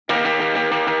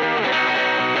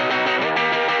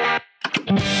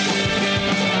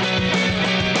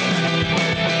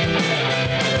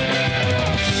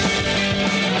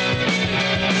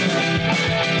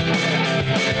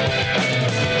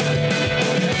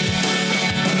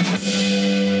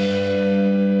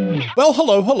Well,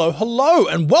 hello,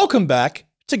 and welcome back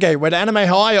to Gateway to Anime.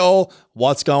 Hi, all.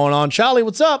 What's going on? Charlie,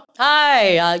 what's up?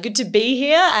 Hi, good to be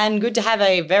here and good to have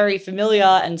a very familiar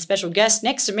and special guest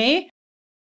next to me.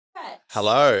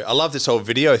 Hello. I love this whole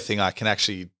video thing. I can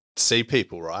actually see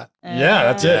people, right? Yeah,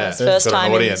 that's it. It's first Got an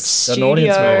time audience. in Got an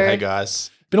audience, studio. man. Hey, guys.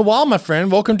 Been a while, my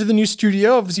friend. Welcome to the new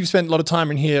studio. Obviously, you've spent a lot of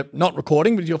time in here not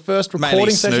recording, but your first recording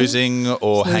Mainly session. snoozing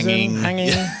or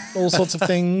hanging. All sorts of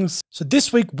things. So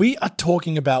this week we are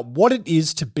talking about what it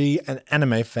is to be an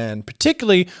anime fan,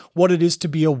 particularly what it is to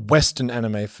be a Western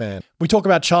anime fan. We talk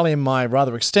about Charlie and my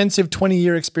rather extensive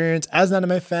 20-year experience as an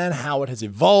anime fan, how it has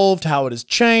evolved, how it has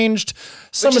changed.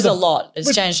 Which is a lot.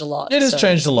 It's changed a lot. It has so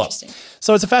changed a it's lot. interesting.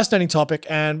 So it's a fascinating topic,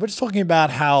 and we're just talking about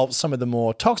how some of the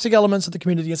more toxic elements of the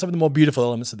community and some of the more beautiful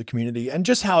elements of the community, and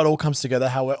just how it all comes together,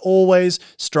 how we're always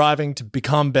striving to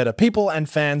become better people and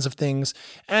fans of things,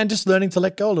 and just learning to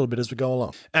let go a little bit as we go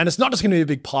along. And it's not just going to be a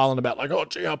big pile on about like, oh,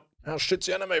 gee, how shit's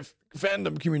the anime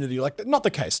fandom community? Like, not the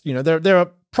case. You know, there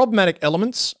are problematic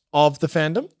elements of the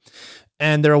fandom,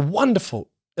 and there are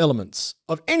wonderful elements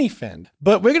of any fan.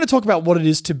 But we're going to talk about what it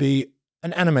is to be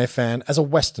an anime fan as a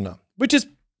Westerner, which is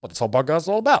what this whole podcast is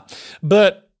all about.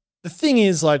 But the thing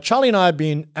is, like, Charlie and I have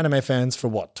been anime fans for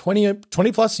what, 20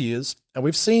 plus years, and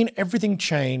we've seen everything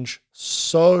change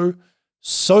so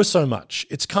much.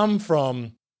 It's come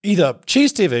from either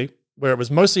Cheese TV, where it was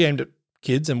mostly aimed at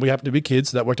kids, and we happen to be kids,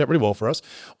 so that worked out really well for us,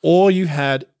 or you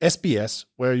had SBS,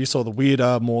 where you saw the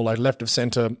weirder, more like left of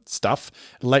center stuff,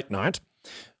 late night.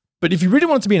 But if you really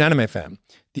wanted to be an anime fan,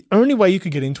 the only way you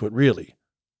could get into it really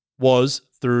was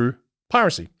through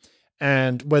piracy.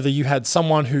 And whether you had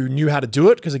someone who knew how to do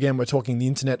it, because again, we're talking the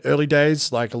internet early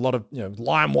days, like a lot of, you know,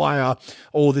 LimeWire,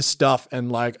 all this stuff.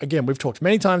 And like, again, we've talked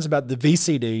many times about the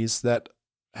VCDs that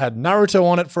had Naruto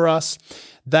on it for us.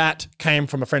 That came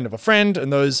from a friend of a friend,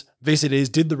 and those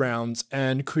VCDs did the rounds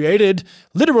and created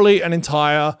literally an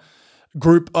entire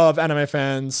group of anime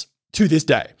fans to this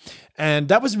day. And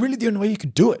that was really the only way you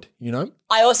could do it, you know?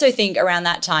 I also think around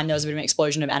that time there was a bit of an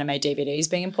explosion of anime DVDs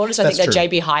being imported. So I That's think that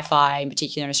true. JB Hi-Fi in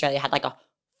particular in Australia had like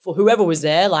for whoever was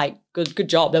there, like good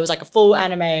job. There was like a full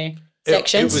anime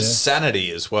section. It was Sanity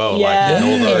as well. Yeah. Like in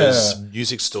all Yeah. those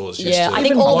music stores. Used Yeah, to I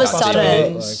think Even all of a Blockbuster,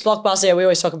 sudden, like- Blockbuster, yeah, we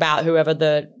always talk about whoever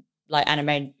the like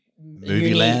anime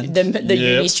Movie Land. the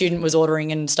Yep. uni student was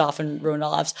ordering and stuff and ruined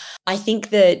our lives. I think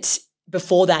that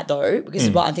before that though, because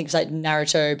what I think it's like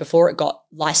Naruto, before it got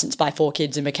licensed by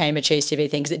 4Kids and became a Cheese TV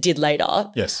thing, because it did later,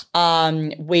 Yes.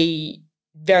 we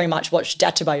very much watched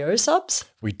Databayo subs.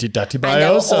 We did Dati And they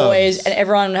were Bios. always, and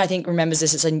everyone I think remembers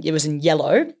this, it was in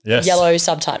yellow, Yes. yellow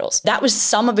subtitles. That was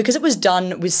summer because it was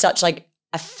done with such like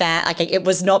a fan, like it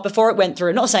was not, before it went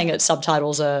through, not saying that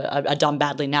subtitles are done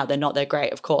badly now, they're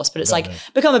great, of course, but it's like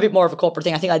become a bit more of a corporate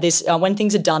thing. I think like this, when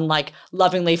things are done like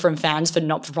lovingly from fans for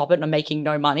not-for-profit and are making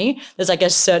no money, there's like a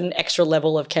certain extra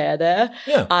level of care there.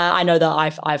 Yeah. I know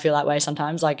that I feel that way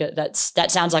sometimes. Like that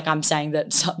sounds like I'm saying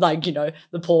that like, you know,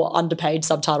 the poor underpaid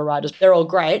subtitle writers, they're all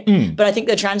great. But I think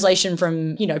the translation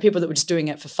from, you know, people that were just doing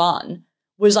it for fun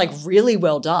was like really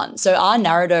well done. So our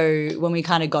Naruto, when we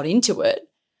kind of got into it,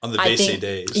 on the I think-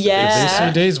 VCDs.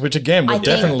 yeah. VCDs, which again were I think-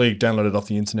 definitely downloaded off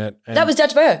the internet. And that was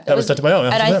Databayo. That was Databayo,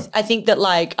 And absolutely. I think that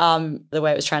like the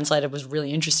way it was translated was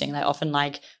really interesting. They often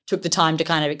like took the time to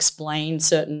kind of explain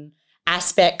certain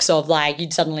aspects of like you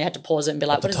suddenly had to pause it and be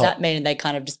like, the what does top. that mean? And they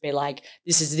kind of just be like,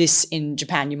 this is this in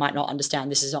Japan. You might not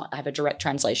understand. This is not have a direct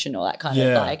translation or that kind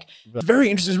of like. Very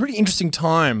interesting. It's a really interesting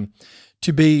time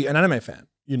to be an anime fan,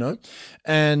 you know?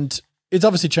 And it's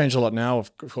obviously changed a lot now.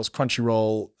 Of course,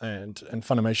 Crunchyroll and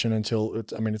Funimation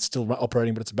it's still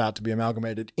operating, but it's about to be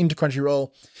amalgamated into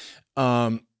Crunchyroll.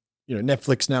 You know,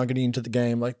 Netflix now getting into the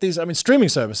game. Like these, streaming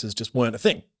services just weren't a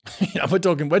thing. You know, we're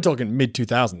talking mid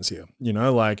 2000s here. You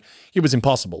know, like it was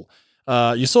impossible.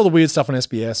 You saw the weird stuff on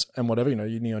SBS and whatever. You know,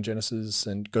 Neon Genesis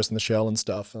and Ghost in the Shell and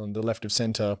stuff, and the left of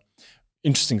center,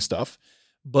 interesting stuff.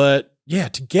 But yeah,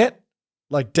 to get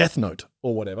like Death Note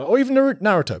or whatever, or even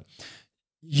Naruto,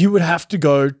 you would have to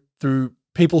go through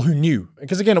people who knew.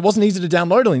 Because again, it wasn't easy to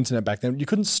download on the internet back then.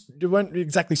 You weren't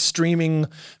exactly streaming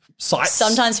sites.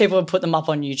 Sometimes people would put them up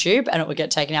on YouTube and it would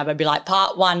get taken out. But it'd be like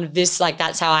part one of this, like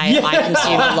that's how I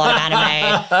consume a lot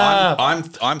of anime.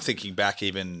 I'm thinking back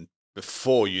even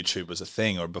before YouTube was a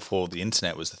thing or before the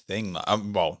internet was a thing. Like,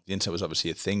 well, the internet was obviously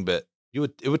a thing, but it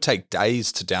would take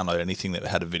days to download anything that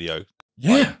had a video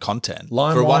content.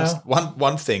 For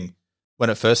one thing, when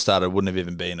it first started, it wouldn't have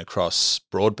even been across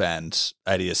broadband.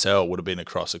 ADSL would have been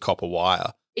across a copper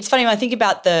wire. It's funny when I think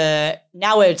about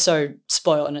now we're so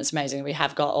spoiled and it's amazing. We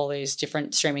have got all these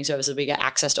different streaming services. We get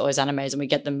access to all these animes and we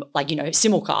get them like,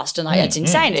 simulcast and like it's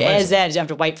insane. It airs there. You don't have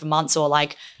to wait for months or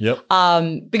like,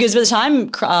 because by the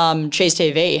time Cheese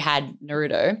TV had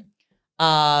Naruto,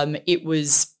 it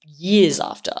was years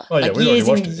after. Oh, yeah, years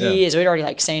and years. We'd already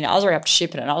like seen it. I was already up to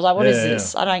shipping it. And I was like, what is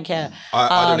this? I don't care.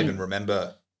 I don't even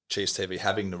remember Cheese TV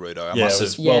having Naruto.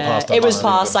 It was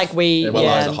past like we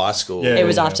after high school. It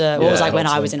was after it was like when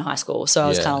I was in high school. So I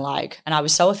was kind of like, and I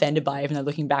was so offended by it, even though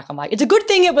looking back, I'm like, it's a good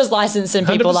thing it was licensed and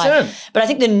people 100%. But I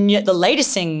think the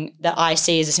latest thing that I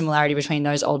see as a similarity between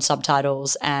those old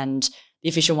subtitles and the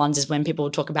official ones is when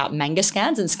people talk about manga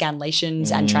scans and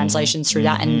scanlations and translations through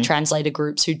that and translator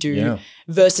groups who do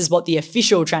versus what the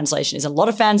official translation is. A lot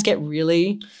of fans get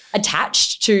really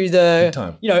attached to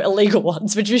the, illegal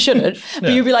ones, which we shouldn't.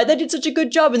 But you'd be like, they did such a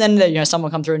good job. And then,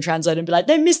 someone come through and translate and be like,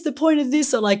 they missed the point of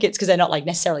this, or like it's because they're not like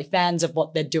necessarily fans of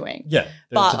what they're doing. Yeah.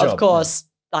 But of course,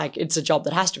 like it's a job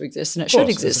that has to exist and it should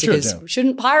exist because we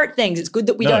shouldn't pirate things. It's good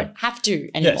that we don't have to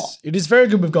anymore. Yes, it is very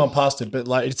good we've gone past it, but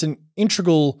like it's an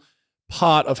integral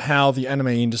part of how the anime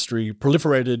industry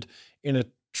proliferated in a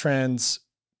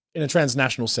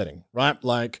transnational setting, right?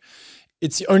 Like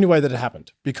it's the only way that it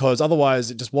happened because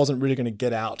otherwise it just wasn't really going to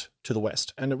get out to the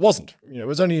West. And it wasn't, it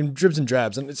was only in dribs and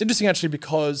drabs. And it's interesting actually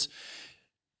because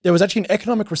there was actually an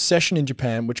economic recession in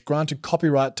Japan which granted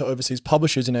copyright to overseas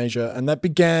publishers in Asia, and that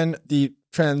began the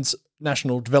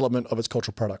transnational development of its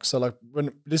cultural products. So like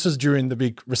when this was during the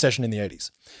big recession in the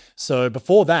 80s. So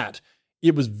before that,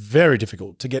 it was very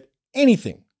difficult to get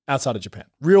anything outside of Japan.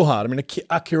 Real hard. I mean,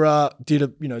 Akira did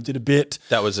a bit.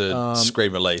 That was a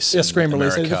screen release. Yeah, screen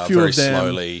release. America, a few very of them.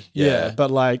 slowly. Yeah,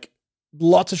 but like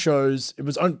lots of shows, it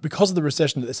was because of the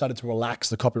recession that they started to relax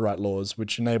the copyright laws,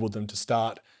 which enabled them to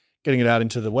start getting it out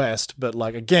into the West. But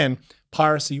like, again,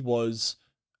 piracy was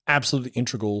absolutely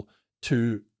integral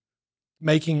to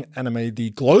making anime the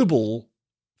global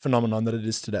phenomenon that it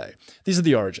is today. These are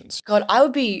the origins. God, I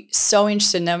would be so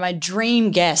interested. Now, my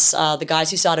dream guests are the guys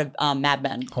who started Mad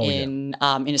Men in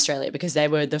Australia because they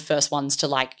were the first ones to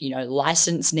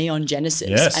license Neon Genesis.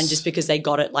 Yes. And just because they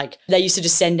got it, like they used to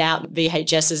just send out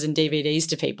VHSs and DVDs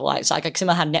to people. Like it's like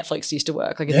similar how Netflix used to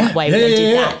work. Like in that way, they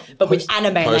did that. But with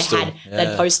anime,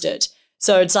 they'd post it.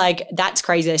 So it's like that's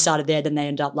crazy. They started there, then they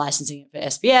ended up licensing it for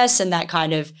SBS and that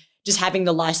kind of just having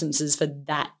the licenses for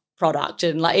that product.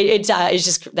 And like it's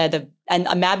just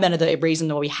and Mad Men are the reason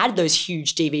why we had those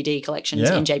huge DVD collections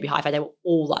in JB Hi-Fi. They were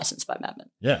all licensed by Mad Men.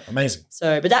 Yeah, amazing.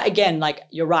 So, but that again, like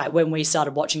you're right. When we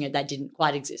started watching it, that didn't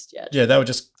quite exist yet. Yeah, they were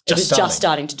just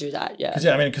starting to do that.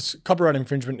 Yeah, because copyright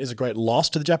infringement is a great loss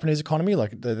to the Japanese economy.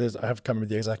 Like I have to come with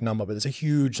the exact number, but there's a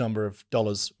huge number of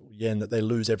yen that they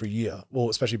lose every year. Well,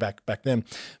 especially back then,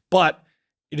 but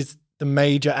it is the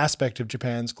major aspect of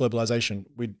Japan's globalization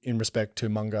in respect to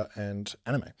manga and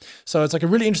anime. So it's like a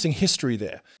really interesting history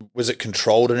there. Was it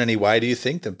controlled in any way, do you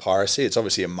think, than piracy? It's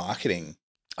obviously a marketing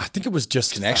I think it was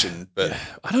just connection, but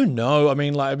I don't know. I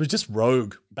mean, like it was just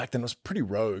rogue back then. It was pretty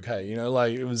rogue. Hey,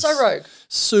 like it was so rogue,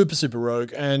 super, super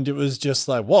rogue. And it was just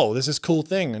like, whoa, this is a cool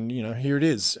thing. And here it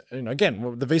is.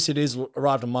 Again, the VCDs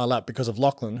arrived on my lap because of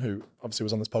Lachlan, who obviously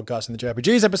was on this podcast in the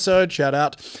JRPGs episode. Shout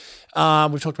out.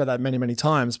 We've talked about that many, many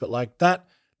times, but like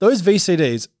those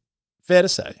VCDs, fair to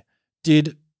say,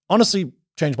 did honestly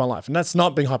change my life. And that's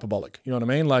not being hyperbolic. You know what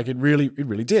I mean? Like it really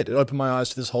did. It opened my eyes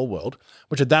to this whole world,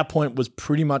 which at that point was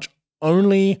pretty much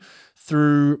only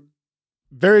through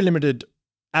very limited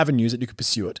avenues that you could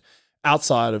pursue it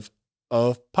outside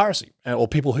of piracy or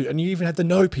people and you even had to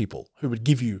know people who would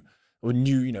give you or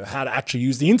knew, how to actually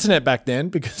use the internet back then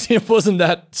because it wasn't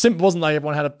that simple. It wasn't like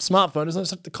everyone had a smartphone. It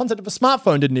was like the concept of a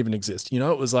smartphone didn't even exist. It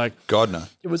was like, God, no.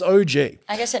 It was OG.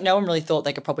 I guess that no one really thought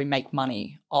they could probably make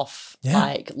money off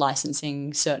like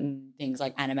licensing certain things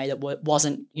like anime that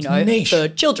wasn't, niche for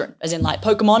children. As in like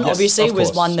Pokemon obviously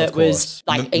was one that was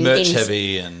like merch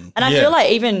heavy and I feel like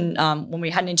even when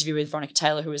we had an interview with Veronica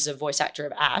Taylor, who was a voice actor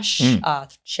of Ash,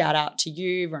 shout out to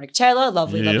you, Veronica Taylor,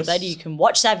 lovely lady. You can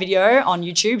watch that video on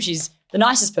YouTube. She's the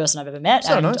nicest person I've ever met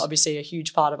and obviously a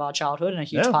huge part of our childhood and a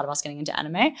huge part of us getting into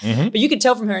anime. But you could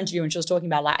tell from her interview when she was talking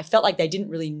about like I felt like they didn't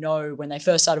really know when they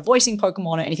first started voicing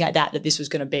Pokemon or anything like that this was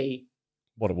going to be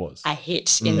what it was. A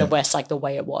hit in the West like the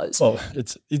way it was. Well,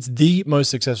 it's the most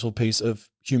successful piece of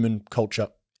human culture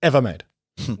ever made.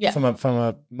 From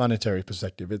a monetary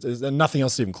perspective. It's nothing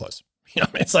else even close.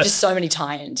 It's like just so many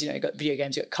tie-ins. You've got video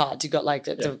games, you've got cards, you've got like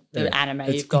the anime.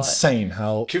 It's you've got insane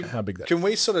how big that. Can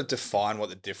we sort of define what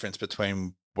the difference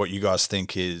between what you guys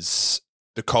think is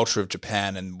the culture of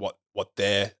Japan and what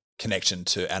their connection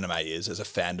to anime is as a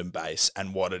fandom base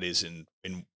and what it is in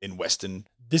Western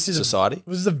society?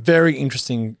 This is a very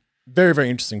interesting, very, very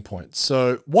interesting point.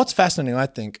 So what's fascinating, I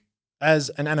think, as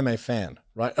an anime fan,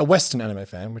 right? A Western anime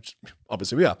fan, which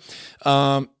obviously we are.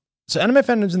 So anime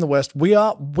fandoms in the West, we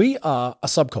are a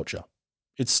subculture.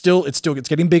 It's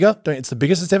getting bigger. It's the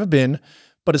biggest it's ever been,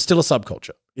 but it's still a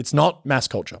subculture. It's not mass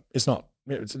culture. It's not.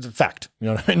 It's a fact. You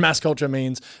know what I mean? Mass culture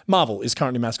means Marvel is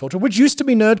currently mass culture, which used to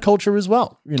be nerd culture as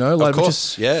well. You know, like, of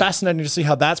course, which is fascinating to see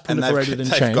how that's proliferated and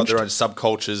changed. They've got their own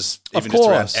subcultures, even just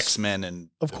around X-Men and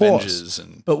Avengers.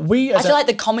 But I feel like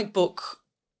the comic book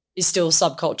is still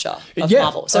subculture of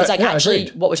Marvel. So it's like actually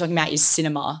what we're talking about is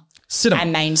cinema.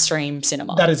 And mainstream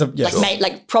cinema. That is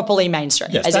like properly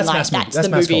mainstream. Yes, as in like that's the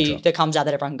movie culture that comes out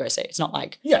that everyone can go see. It's not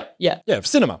like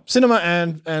cinema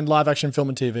and live action film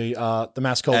and TV are the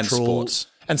mass cultural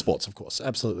and sports, of course,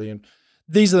 absolutely. And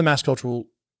these are the mass cultural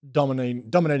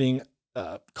dominating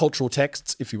cultural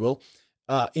texts, if you will,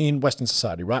 in Western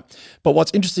society, right? But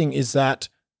what's interesting is that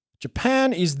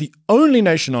Japan is the only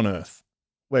nation on earth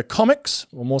where comics,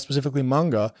 or more specifically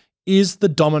manga, is the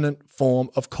dominant form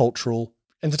of cultural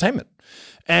entertainment.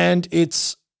 And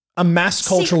it's a mass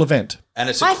cultural event. And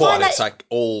it's it's like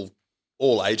all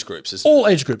age groups. All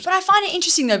age groups. But I find it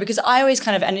interesting though, because I always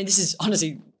kind of, and this is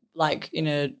honestly like in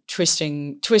a twist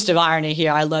of irony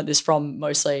here, I learned this from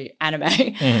mostly anime.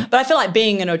 Mm-hmm. But I feel like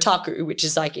being an otaku, which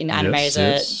is like in anime is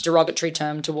a derogatory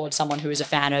term towards someone who is a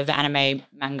fan of anime,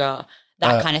 manga,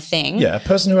 that kind of thing. Yeah, a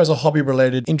person who has a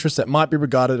hobby-related interest that might be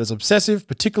regarded as obsessive,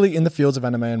 particularly in the fields of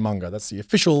anime and manga. That's the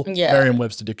official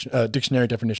Merriam-Webster dictionary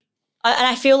definition. And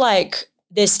I feel like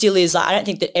there still is, like, I don't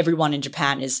think that everyone in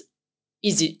Japan is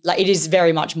like, it is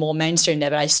very much more mainstream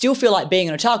there, but I still feel like being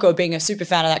an otaku or being a super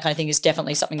fan of that kind of thing is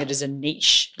definitely something that is a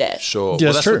niche there. Sure. Yeah,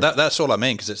 well, that's true. That's all I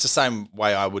mean, because it's the same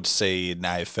way I would see an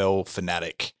AFL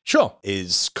fanatic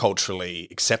is culturally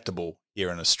acceptable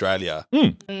here in Australia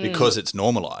because it's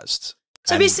normalised.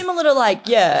 So it'd be similar to like,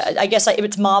 I guess like if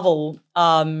it's Marvel,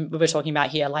 we were talking about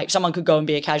here, like someone could go and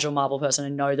be a casual Marvel person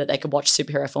and know that they could watch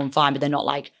superhero film fine, but they're not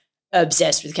like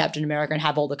obsessed with Captain America and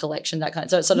have all the collection, that kind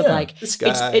of. So it's sort of like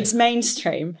it's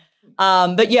mainstream.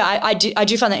 But yeah, I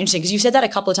do find that interesting because you said that a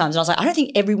couple of times, and I was like, I don't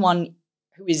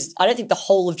think the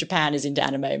whole of Japan is into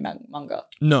anime manga.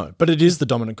 No, but it is the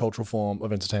dominant cultural form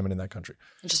of entertainment in that country.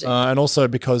 Interesting. And also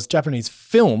because Japanese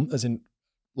film, as in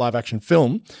live action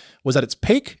film, was at its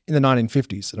peak in the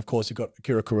 1950s. And of course, you've got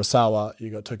Akira Kurosawa, you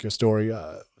got Tokyo Story,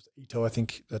 Ito, I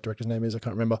think that director's name is, I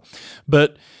can't remember.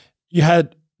 But you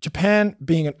had Japan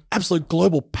being an absolute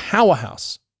global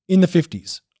powerhouse in the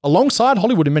 50s, alongside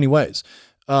Hollywood in many ways.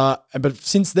 But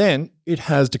since then, it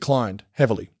has declined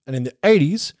heavily. And in the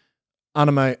 80s,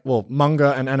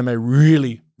 manga and anime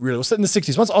really was set in the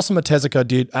 60s. Once Osamu Tezuka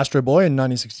did Astro Boy in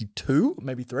 1962,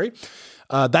 maybe 3,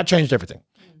 that changed everything.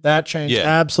 That changed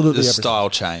absolutely everything. The style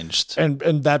changed. And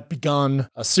that begun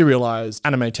a serialized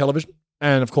anime television.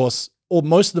 And of course,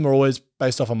 most of them are always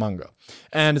based off a manga.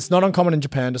 And it's not uncommon in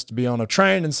Japan just to be on a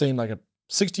train and seeing like a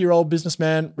 60-year-old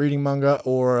businessman reading manga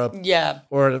or a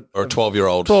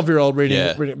 12-year-old. 12-year-old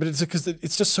reading. But it's because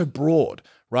it's just so broad,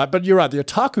 right? But you're right. The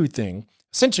otaku thing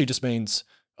essentially just means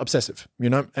obsessive,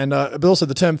 you know? And but also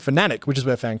the term fanatic, which is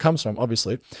where fan comes from,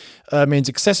 obviously, means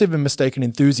excessive and mistaken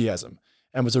enthusiasm,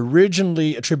 and was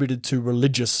originally attributed to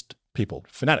religious people,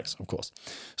 fanatics, of course.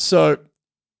 So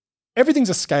everything's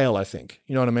a scale, I think.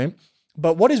 You know what I mean?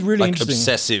 But what is really like interesting...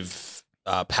 obsessive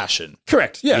passion.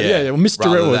 Correct. Yeah. Well,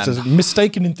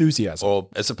 mistaken enthusiasm. Or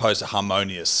as opposed to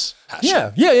harmonious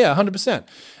passion. Yeah, 100%.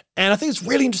 And I think it's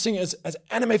really interesting as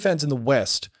anime fans in the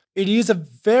West, it is a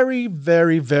very,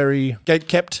 very, very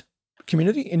gate-kept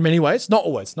community in many ways. Not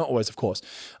always, of course.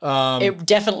 It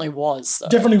definitely was. Though.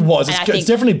 Definitely was. It's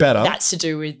definitely better. That's to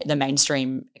do with the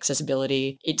mainstream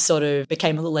accessibility. It sort of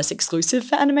became a little less exclusive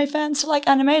for anime fans to like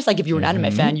anime. It's like if you were an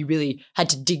anime fan, you really had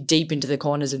to dig deep into the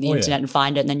corners of the internet and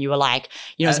find it. And then you were like,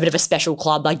 it's a bit of a special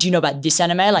club. Like, do you know about this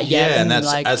anime? Like, and that's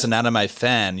like, as an anime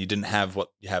fan, you didn't have what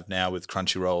you have now with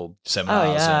Crunchyroll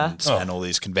seminars and all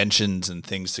these conventions and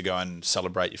things to go and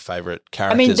celebrate your favorite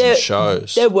characters and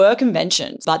shows. There were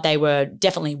conventions, but they were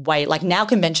definitely like now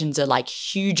conventions are like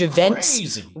huge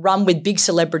events run with big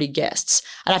celebrity guests.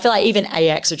 And I feel like even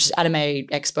AX, which is Anime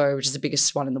Expo, which is the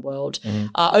biggest one in the world,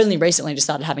 only recently just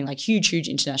started having like huge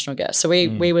international guests. So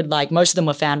we would like, most of them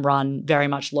were fan run, very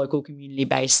much local community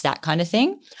based, that kind of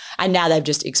thing. And now they've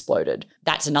just exploded.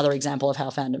 That's another example of how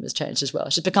fandom has changed as well.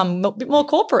 It's just become a bit more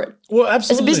corporate. Well,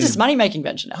 absolutely. It's a business money-making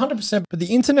venture now. 100%. But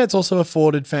the internet's also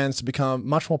afforded fans to become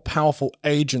much more powerful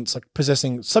agents, like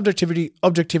possessing subjectivity,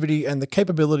 objectivity, and the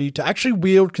capability to actually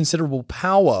wield considerable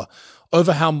power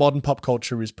over how modern pop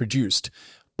culture is produced.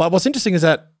 But what's interesting is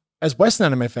that as Western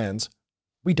anime fans,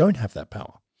 we don't have that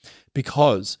power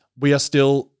because we are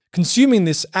still consuming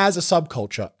this as a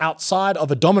subculture outside of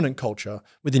a dominant culture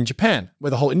within Japan, where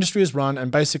the whole industry is run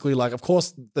and basically like, of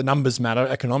course, the numbers matter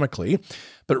economically,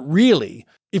 but really,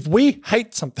 if we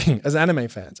hate something as anime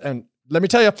fans, and let me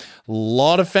tell you, a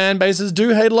lot of fan bases do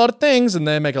hate a lot of things and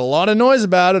they make a lot of noise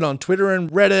about it on Twitter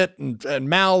and Reddit and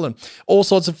Mal and all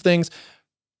sorts of things.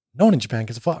 No one in Japan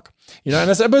gives a fuck, you know, and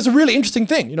but it's a really interesting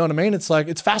thing. You know what I mean? It's like,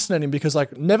 it's fascinating because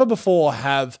like never before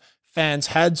have fans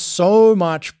had so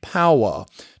much power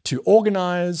to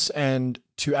organize and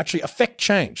to actually affect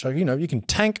change. So, you know, you can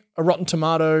tank a Rotten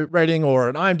Tomato rating or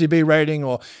an IMDb rating,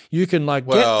 or you can like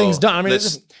get things done. I mean,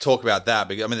 let's talk about that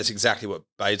because I mean, that's exactly what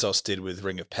Bezos did with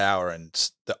Ring of Power, and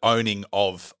the owning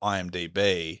of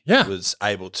IMDb was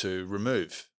able to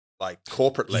remove like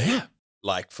corporately,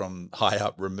 like from high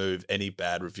up, remove any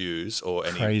bad reviews or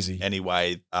any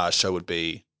way show would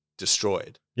be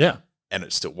destroyed. Yeah. And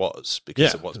it still was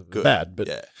because it wasn't good. Bad, but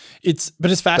it's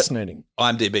fascinating.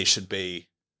 But IMDb should be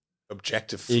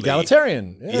objectively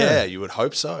egalitarian. Yeah, you would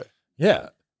hope so. Yeah,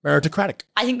 meritocratic.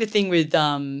 I think the thing with the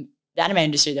anime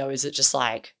industry though is it just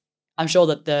like I'm sure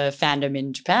that the fandom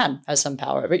in Japan has some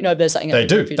power over it. You know, there's something they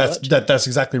do. That's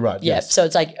exactly right. Yeah. Yes. So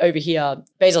it's like over here,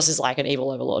 Bezos is like an evil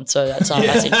overlord. So that's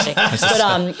interesting.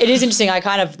 But it is interesting. I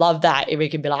kind of love that if we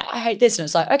can be like, I hate this, and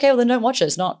it's like, okay, well then don't watch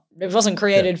it. It wasn't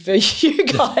created for you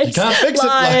guys. You can't fix it.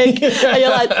 And you're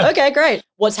like, okay, great.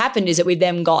 What's happened is that we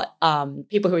then got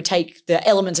people who would take the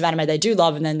elements of anime they do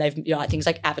love, and then they've like things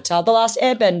like Avatar: The Last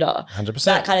Airbender, 100%,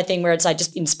 that kind of thing, where it's like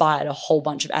just inspired a whole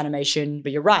bunch of animation.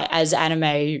 But you're right, as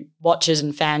anime watchers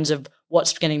and fans of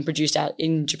what's getting produced out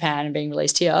in Japan and being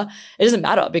released here, it doesn't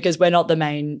matter because we're not the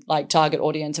main like target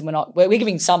audience, and we're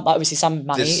giving some obviously some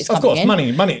money. It's of course, in,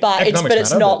 money, but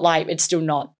it's not like it's still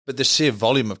not. But the sheer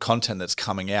volume of content that's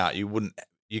coming out,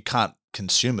 you can't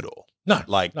consume it all. No,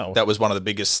 that was one of the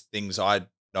biggest things I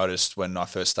noticed when I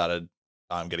first started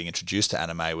getting introduced to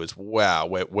anime was, wow,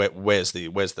 where's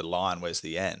the line, where's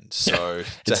the end? So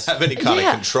to have any kind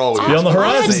of control, be on the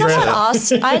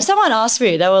horizon. I had someone ask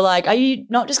me, they were like, "Are you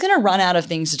not just going to run out of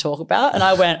things to talk about?" And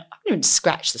I went, "I haven't even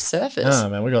scratched the surface." Oh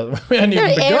man, we haven't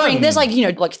even begun. There's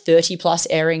like 30 plus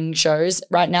airing shows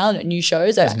right now, new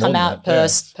shows that come out per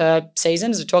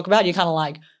season as we talk about. You're kind of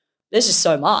like, there's just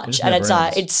so much, and it's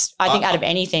I think out of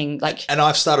anything like. And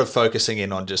I've started focusing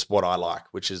in on just what I like,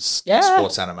 which is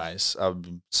sports animes. I've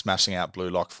been smashing out Blue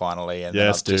Lock finally, and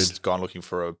I've just gone looking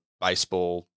for a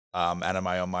baseball anime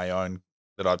on my own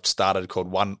that I've started called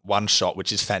One Shot,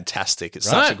 which is fantastic. It's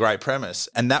such a great premise,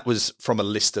 and that was from a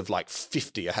list of like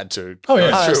 50 I had to go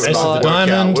through. The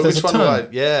Diamond, there's a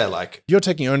ton. Like you're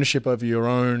taking ownership over your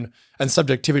own and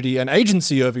subjectivity and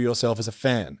agency over yourself as a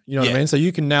fan. You know what I mean? So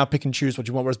you can now pick and choose what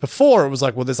you want, whereas before it was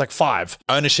like, well, there's like 5.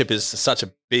 Ownership is such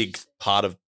a big part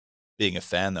of being a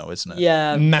fan, though, isn't it?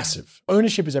 Yeah, massive.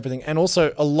 Ownership is everything, and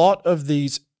also a lot of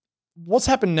these. What's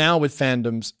happened now with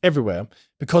fandoms everywhere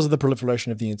because of the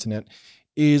proliferation of the internet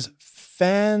is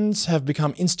fans have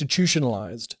become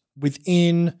institutionalized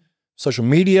within social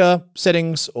media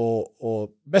settings or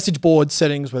message board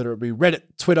settings, whether it be Reddit,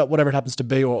 Twitter, whatever it happens to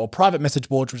be, or private message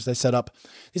boards, which they set up.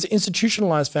 There's an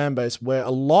institutionalized fan base where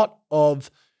a lot of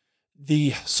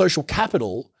the social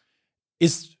capital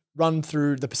is run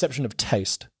through the perception of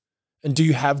taste. And do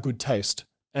you have good taste?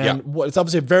 And it's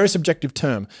obviously a very subjective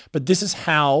term, but this is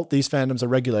how these fandoms are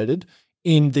regulated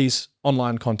in these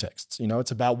online contexts. You know, it's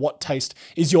about what taste,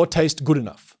 is your taste good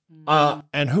enough?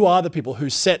 And who are the people who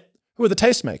are the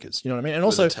tastemakers? You know what I mean? And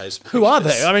also, who are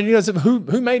they? I mean, you know,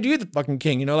 who made you the fucking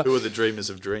king? You know, like, who are the dreamers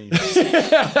of dreams? But you know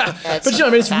what I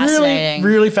mean? It's really,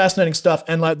 really fascinating stuff.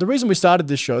 And like the reason we started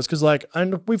this show is because like,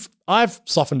 I've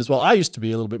softened as well. I used to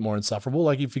be a little bit more insufferable.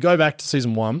 Like if you go back to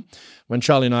season 1, when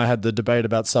Charlie and I had the debate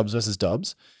about subs versus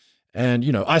dubs, and,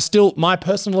 you know, my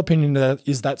personal opinion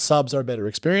is that subs are a better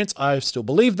experience. I still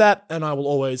believe that, and I will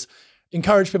always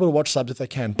encourage people to watch subs if they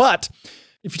can. But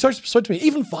if you spoke to me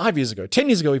even 5 years ago, 10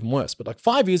 years ago, even worse, but like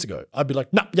 5 years ago, I'd be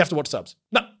like, no, you have to watch subs.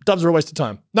 No, dubs are a waste of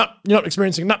time. No, you're not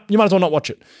experiencing. No, you might as well not watch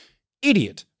it.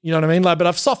 Idiot. You know what I mean? Like, but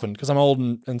I've softened because I'm old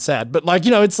and sad. But like,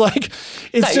 you know, it's like,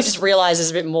 you just realize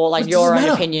there's a bit more like your own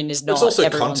opinion is not also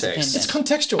everyone's context. opinion.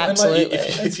 It's contextual. Absolutely.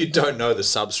 And like, if you don't know the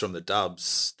subs from the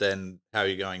dubs, then how are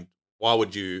you going? Why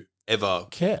would you ever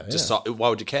care? Decide, why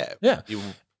would you care? Yeah.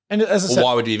 And as I said,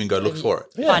 why would you even go look for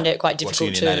it? Find it quite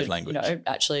difficult to native language.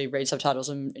 actually read subtitles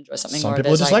and enjoy something. Some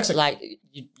people are dyslexic. Like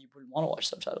you wouldn't want to watch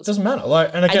subtitles. It doesn't matter.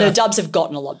 Like, and the dubs have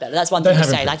gotten a lot better. That's one thing to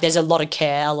say. Like there's a lot of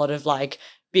care, a lot of like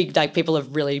big, like people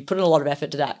have really put in a lot of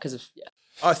effort to that because of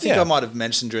I think I might have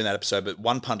mentioned during that episode, but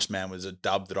One Punch Man was a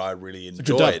dub that I really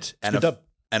enjoyed.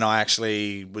 And I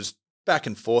actually was back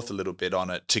and forth a little bit on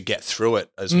it to get through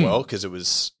it as well, because it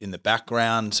was in the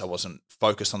background. I wasn't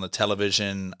focused on the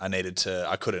television.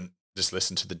 I couldn't just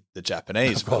listen to the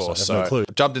Japanese, of course. So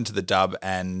I jumped into the dub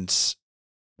and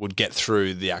would get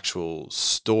through the actual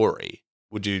story.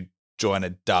 Would you join a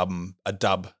dub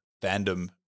fandom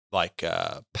like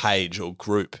page or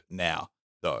group now?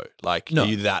 Though, like, no. Are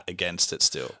you that against it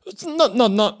still? It's not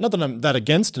that I'm that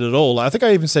against it at all. I think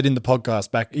I even said in the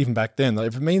podcast back then that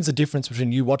if it means a difference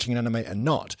between you watching an anime and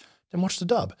not, then watch the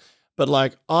dub. But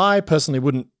like, I personally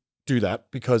wouldn't do that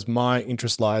because my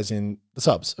interest lies in the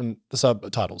subs and the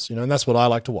subtitles, and that's what I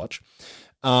like to watch.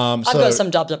 I've got some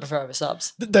dubs I prefer over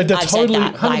subs. They're totally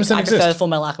 100% I prefer the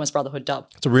Fullmetal Alchemist Brotherhood dub.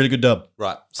 It's a really good dub.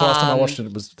 Right. So last time I watched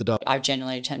it was the dub. I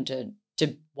generally tend to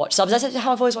watch subs. That's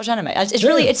how I've always watched anime.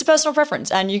 It's a personal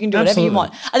preference, and you can do whatever you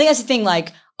want. I think that's the thing.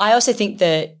 Like, I also think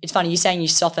that it's funny you're saying you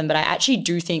soften, but I actually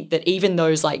do think that even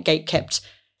those like gate-kept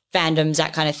fandoms,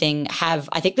 that kind of thing,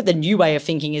 I think that the new way of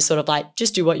thinking is sort of like,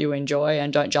 just do what you enjoy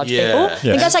and don't judge people. Yeah. I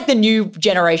think that's like the new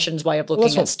generation's way of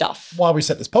looking at stuff. Why we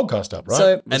set this podcast up, right?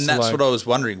 So, and that's what I was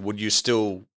wondering. Would you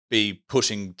still be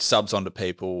pushing subs onto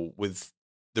people with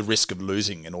the risk of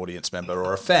losing an audience member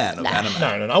or a fan of anime?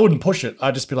 No, I wouldn't push it.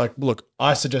 I'd just be like, look,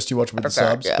 I suggest you watch it with the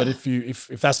subs, but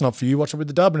if that's not for you, watch it with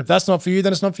the dub. And if that's not for you,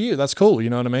 then it's not for you. That's cool. You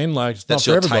know what I mean? Like, it's that's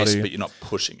not for everybody. Taste, but you're not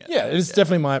pushing it. Yeah, it's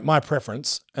definitely my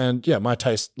preference. And yeah, my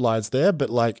taste lies there, but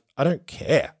like, I don't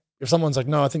care. If someone's like,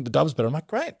 no, I think the dub's better, I'm like,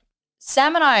 great.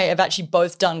 Sam and I have actually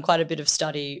both done quite a bit of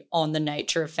study on the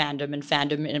nature of fandom and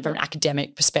fandom from an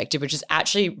academic perspective, which is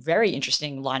actually a very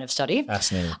interesting line of study.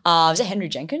 Fascinating. Was it Henry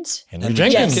Jenkins? Henry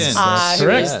Jenkins. Yes. Who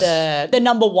is the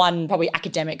number one probably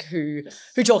academic who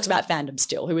talks about fandom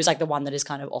still, who is like the one that is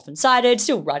kind of often cited,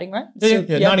 still writing, right?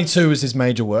 Yeah, 92 is his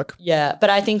major work. Yeah,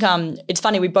 but I think it's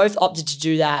funny, we both opted to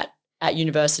do that at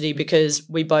university because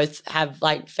we both have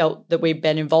like felt that we've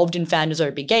been involved in fandoms, whether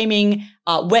it be gaming,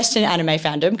 Western anime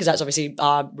fandom, because that's obviously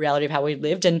our reality of how we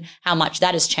lived and how much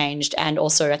that has changed. And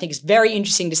also I think it's very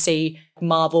interesting to see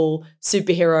Marvel,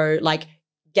 superhero, like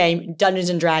game, Dungeons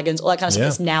and Dragons, all that kind of stuff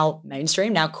that's now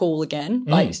mainstream, now cool again.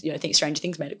 Like, I think Stranger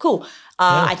Things made it cool.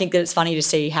 I think that it's funny to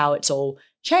see how it's all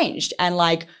changed and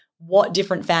like what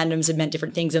different fandoms have meant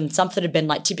different things, and some that have been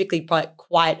like typically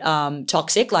quite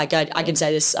toxic. Like I can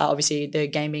say this, obviously the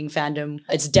gaming fandom,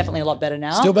 it's definitely a lot better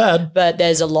now. Still bad. But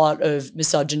there's a lot of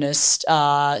misogynist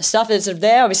stuff that's sort of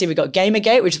there. Obviously we've got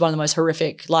Gamergate, which is one of the most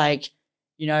horrific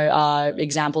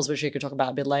examples, which we could talk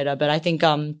about a bit later. But I think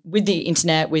with the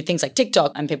internet, with things like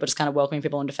TikTok and people just kind of welcoming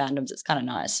people into fandoms, it's kind of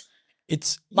nice.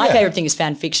 My favorite thing is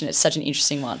fan fiction. It's such an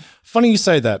interesting one. Funny you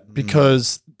say that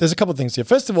because there's a couple of things here.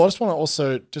 First of all, I just want to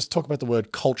also just talk about the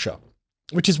word culture,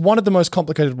 which is one of the most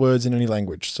complicated words in any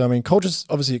language. So, I mean, culture is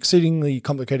obviously exceedingly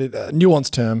complicated,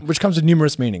 nuanced term, which comes with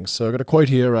numerous meanings. So I've got a quote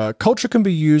here. Culture can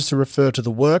be used to refer to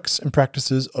the works and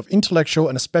practices of intellectual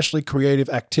and especially creative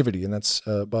activity. And that's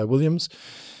by Williams.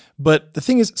 But the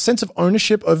thing is, sense of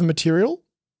ownership over material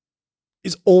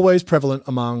is always prevalent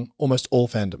among almost all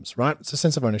fandoms, right? It's a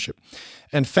sense of ownership.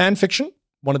 And fan fiction,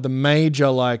 one of the major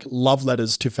like love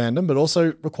letters to fandom, but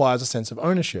also requires a sense of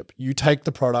ownership. You take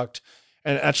the product,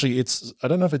 and actually I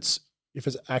don't know if it's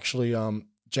actually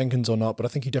Jenkins or not, but I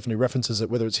think he definitely references it,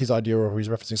 whether it's his idea or he's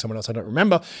referencing someone else, I don't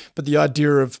remember. But the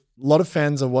idea of a lot of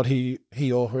fans of what he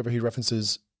or whoever he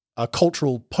references are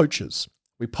cultural poachers.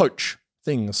 We poach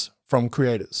things from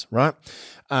creators, right?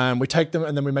 We take them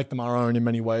and then we make them our own in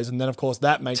many ways. And then, of course,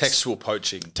 that makes... Textual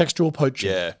poaching.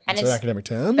 Yeah. And it's an academic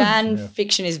term. Fan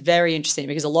fiction is very interesting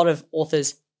because a lot of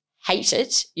authors hate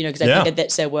it, because they think that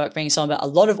that's their work being sold. But a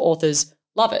lot of authors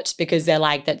love it because they're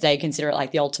like that they consider it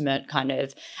like the ultimate kind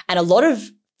of... And a lot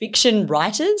of fiction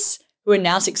writers who are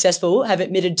now successful have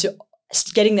admitted to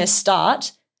getting their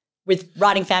start with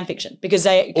writing fan fiction because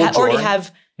they already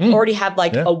have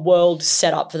like a world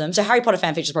set up for them. So Harry Potter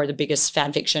fan fiction is probably the biggest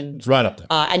fan fiction. It's right up there.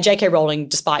 And J.K. Rowling,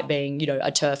 despite being,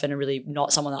 a TERF and a really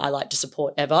not someone that I like to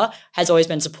support ever, has always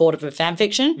been supportive of fan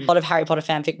fiction. A lot of Harry Potter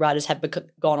fanfic writers have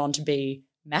gone on to be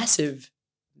massive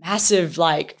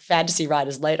like fantasy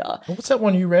writers later. What's that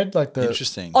one you read?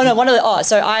 Interesting. Oh no,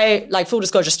 so I like full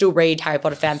disclosure, still read Harry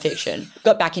Potter fan fiction.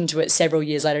 Got back into it several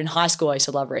years later in high school. I used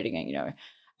to love reading it,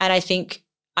 and I think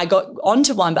I got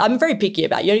onto one, but I'm very picky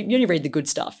about it. You only read the good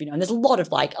stuff, and there's a lot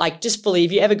of like just fully,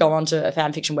 if you ever go onto a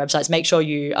fan fiction websites, make sure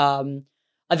you are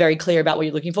very clear about what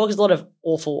you're looking for because a lot of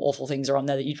awful things are on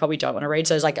there that you probably don't want to read.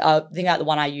 So there's like a thing about the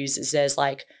one I use is there's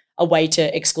like a way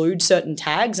to exclude certain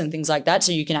tags and things like that.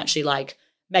 So you can actually like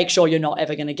make sure you're not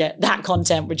ever going to get that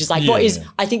content, which is like what is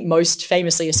I think most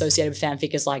famously associated with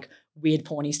fanfic is like weird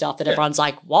porny stuff that everyone's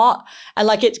like, what? And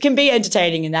like it can be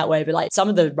entertaining in that way, but like some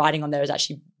of the writing on there is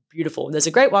actually beautiful. There's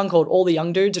a great one called All the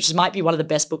Young Dudes, which might be one of the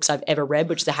best books I've ever read,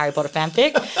 which is a Harry Potter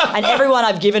fanfic. And everyone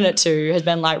I've given it to has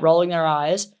been like rolling their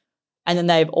eyes. And then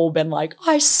they've all been like,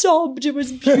 I sobbed. It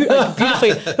was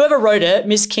beautifully. Whoever wrote it,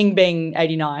 Miss King Bing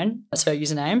 89, that's her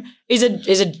username, is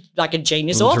a like a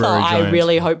genius author. I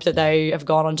really hope that they have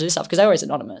gone on to this stuff because they're always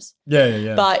anonymous.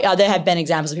 Yeah. But there have been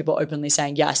examples of people openly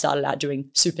saying, I started out doing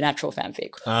supernatural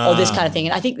fanfic or this kind of thing.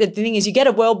 And I think that the thing is you get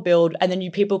a world build and then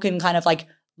people can kind of like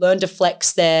learn to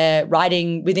flex their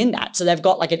writing within that. So they've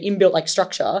got like an inbuilt like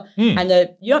structure and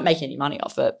you don't make any money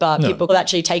off it, but people have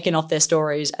actually taken off their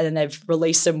stories and then they've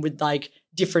released them with like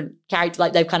different characters.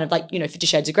 Like they've kind of like, 50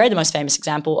 Shades of Grey, the most famous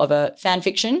example of a fan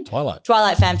fiction.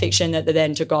 Twilight fan fiction that they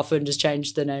then took off and just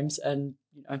changed the names and,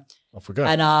 off we go.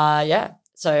 And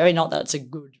so I mean, not that it's a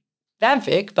good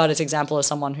fanfic, but it's an example of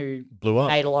someone who blew up,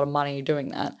 made a lot of money doing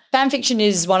that. Fanfiction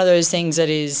is one of those things that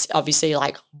is obviously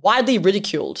like widely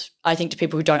ridiculed, I think, to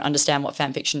people who don't understand what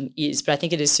fanfiction is, but I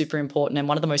think it is super important and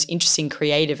one of the most interesting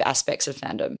creative aspects of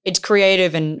fandom. It's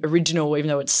creative and original, even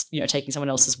though it's, taking someone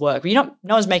else's work, but no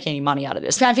one's making any money out of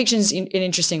this. Fanfiction's an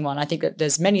interesting one. I think that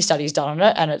there's many studies done on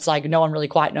it and it's like no one really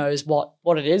quite knows what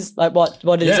it is, like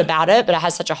what it is about it, but it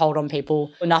has such a hold on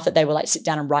people enough that they will like sit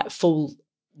down and write full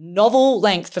novel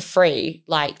length for free,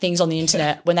 like things on the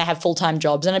internet when they have full-time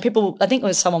jobs. And I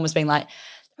think someone was being like,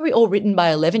 are we all written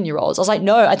by 11-year-olds? I was like,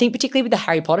 no, I think particularly with the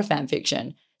Harry Potter fan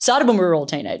fiction, started when we were all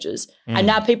teenagers. And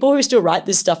now people who still write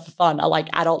this stuff for fun are like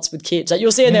adults with kids. Like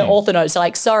you'll see in their author notes, they're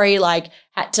like, sorry, like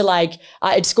had to like,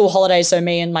 it's school holidays, so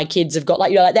me and my kids have got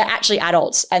like, like they're actually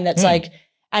adults. And that's like,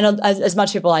 and as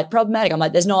much people are like problematic, I'm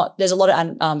like, there's a lot of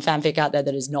fanfic out there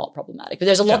that is not problematic, but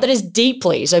there's a lot that is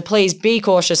deeply. So please be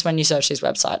cautious when you search these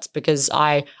websites because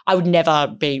I would never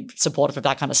be supportive of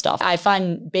that kind of stuff. I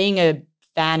find being a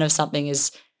fan of something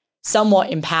is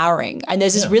somewhat empowering. And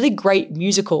there's this really great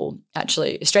musical,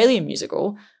 actually, Australian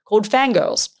musical called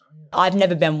Fangirls. I've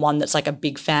never been one that's like a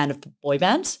big fan of the boy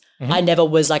bands. I never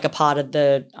was like a part of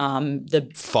the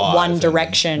One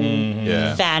Direction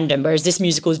fandom, whereas this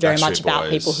musical is very much about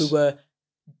people who were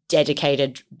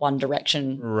dedicated One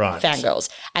Direction fangirls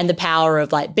and the power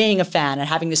of like being a fan and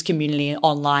having this community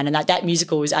online. And that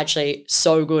musical is actually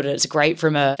so good. And it's great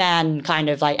from a fan kind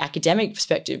of like academic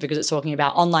perspective because it's talking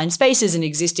about online spaces and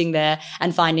existing there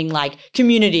and finding like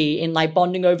community in like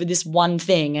bonding over this one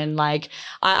thing. And like,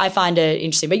 I find it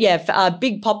interesting. But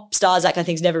big pop stars, that kind of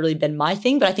thing's never really been my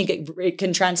thing, but I think it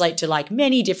can translate to like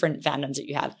many different fandoms that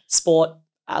you have. Sport,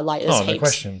 like there's heaps. No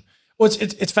question. Well,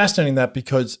 it's fascinating that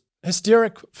because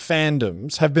hysteric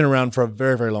fandoms have been around for a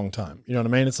very, very long time. You know what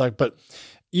I mean? It's like, but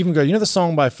even the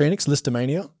song by Phoenix,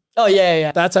 Listomania? Oh,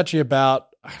 yeah. That's actually about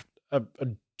a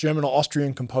German or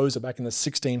Austrian composer back in the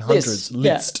 1600s,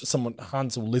 Liszt, someone,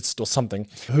 Hansel Liszt or something,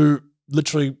 who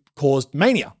literally caused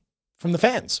mania from the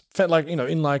fans.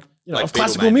 Of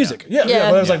classical music. Yeah.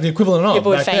 Well, it was like the equivalent of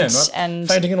people back would faint then, right? and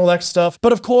fainting and all that stuff.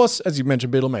 But of course, as you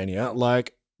mentioned, Beatlemania,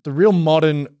 like the real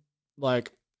modern,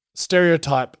 like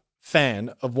stereotype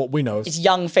fan of what we know is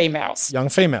young females.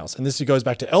 And this goes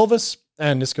back to Elvis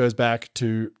and this goes back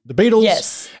to the Beatles.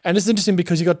 Yes. And it's interesting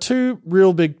because you got two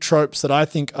real big tropes that I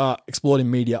think are explored in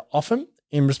media often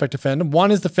in respect to fandom. One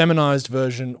is the feminized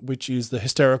version, which is the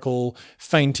hysterical,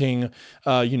 fainting,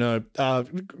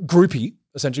 groupie,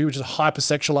 essentially, which is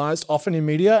hypersexualized often in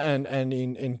media and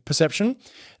in perception.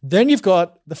 Then you've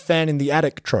got the fan in the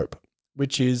attic trope,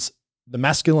 which is the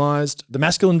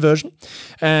masculine version,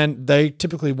 and they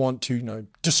typically want to,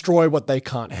 destroy what they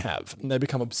can't have, and they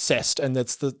become obsessed. And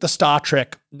that's the Star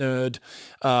Trek nerd,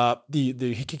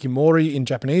 the hikikomori in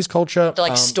Japanese culture,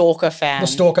 the stalker fan, the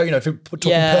stalker. If you're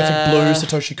talking Perfect Blue,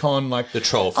 Satoshi Kon, like the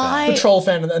troll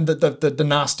fan, and the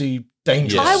nasty,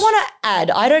 dangerous. I want to add,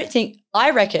 I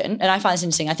reckon, and I find this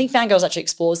interesting. I think Fangirls actually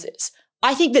explores this.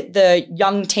 I think that the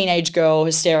young teenage girl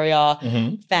hysteria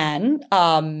fan,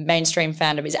 mainstream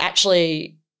fandom is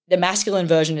actually the masculine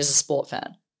version is a sport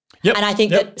fan. Yep. And I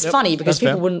think that it's funny because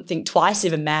people wouldn't think twice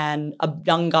if a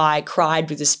young guy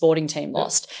cried with his sporting team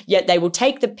lost. Yet they will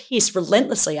take the piss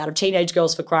relentlessly out of teenage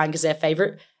girls for crying because their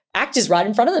favorite actors right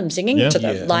in front of them singing to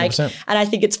them. 100%. And I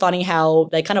think it's funny how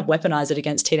they kind of weaponize it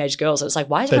against teenage girls. It's like,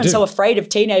 why is everyone so afraid of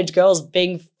teenage girls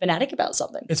being fanatic about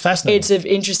something? It's fascinating. It's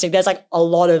interesting. There's like a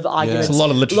lot of arguments, a lot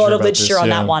of literature on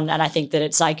that one. And I think that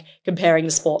it's like comparing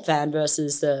the sport fan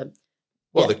versus the...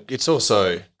 it's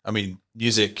also,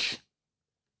 music,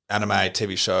 anime,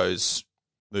 TV shows,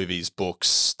 movies,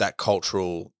 books, that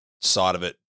cultural side of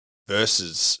it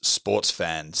versus sports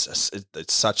fans.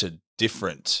 It's such a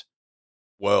different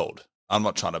world. I'm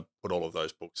not trying to put all of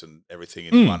those books and everything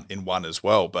in one as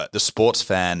well, but the sports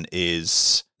fan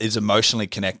is emotionally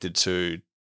connected to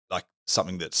like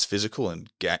something that's physical and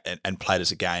played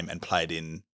as a game and played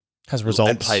in has results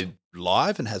and played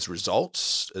live and has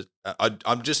results.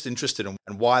 I'm just interested in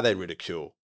why they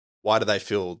ridicule. Why do they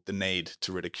feel the need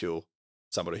to ridicule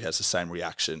somebody who has the same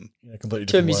reaction completely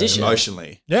to a musician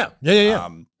emotionally? Yeah.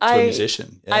 To a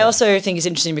musician. Yeah. I also think it's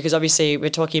interesting because obviously we're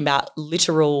talking about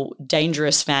literal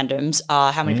dangerous fandoms.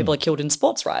 How many people are killed in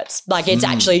sports riots? Like it's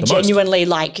actually genuinely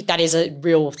like that is a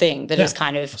real thing that is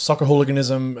kind of soccer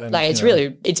hooliganism. And, like it's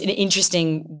really it's an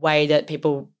interesting way that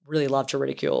people really love to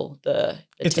ridicule the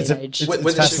teenage. When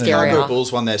the Chicago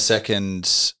Bulls won their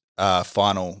second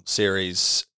final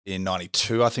series in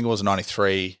 92, I think it was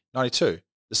 93, 92.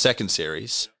 The second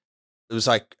series, it was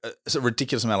like it's a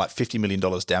ridiculous amount, like $50 million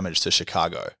damage to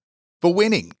Chicago for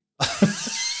winning.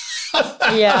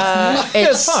 Yeah,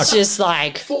 it's just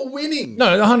like for winning.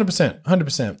 No,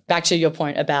 100%. Back to your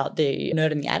point about the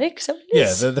nerd in the attic. So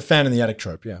yeah, the fan in the attic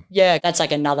trope. Yeah, that's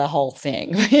like another whole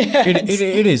thing.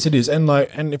 It is,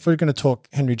 and if we're going to talk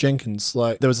Henry Jenkins,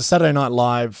 like there was a Saturday Night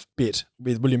Live bit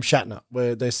with William Shatner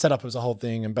where they set up as a whole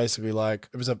thing, and basically like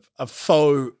it was a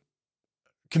faux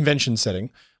convention setting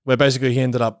where basically he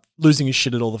ended up losing his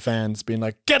shit at all the fans, being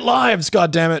like, "Get lives,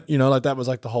 God damn it!" Like that was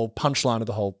like the whole punchline of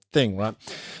the whole thing, right?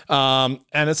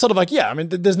 And it's sort of like, I mean,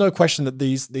 there's no question that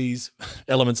these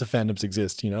elements of fandoms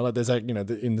exist. Like there's like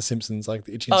in The Simpsons, like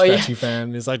the Itchy and Scratchy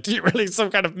fan is like, "Do you really some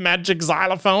kind of magic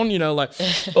xylophone?" Like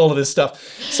all of this stuff.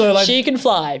 So like, she can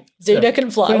fly, Xena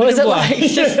can fly. What was it like?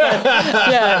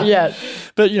 Yeah.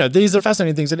 But these are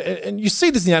fascinating things, and you see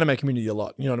this in the anime community a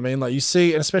lot. You know what I mean? Like you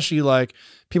see, and especially like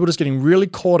people just getting really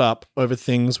caught up over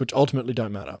things which ultimately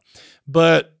don't matter,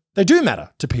 but they do matter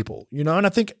to people. And I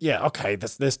think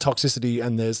there's toxicity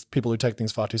and there's people who take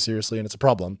things far too seriously, and it's a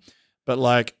problem. But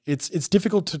like it's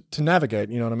difficult to navigate.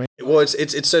 You know what I mean? Well,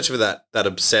 it's searching for that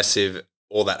obsessive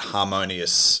or that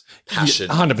harmonious passion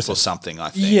 100%. For something. I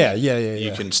think. Yeah.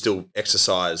 You can still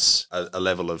exercise a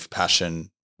level of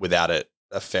passion without it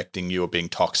affecting you or being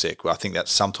toxic. I think that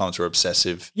sometimes where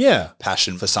obsessive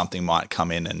passion for something might come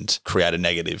in and create a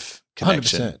negative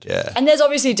connection. 100%. Yeah. And there's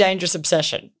obviously dangerous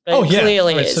obsession.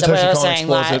 Clearly is. Satoshi So we're Kon saying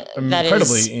explores that it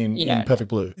incredibly is, in Perfect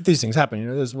Blue. These things happen.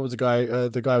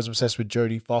 The guy was obsessed with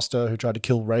Jodie Foster who tried to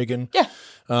kill Reagan. Yeah.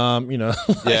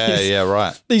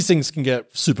 Right. These things can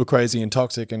get super crazy and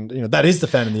toxic, and that is the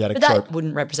fan in the attic but that trope.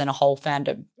 wouldn't represent a whole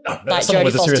fandom. No, like someone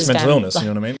with a serious mental illness, you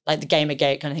know what I mean? Like the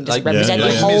Gamergate kind of thing doesn't represent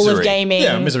the whole of gaming.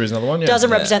 Yeah, Misery is another one. Yeah. Doesn't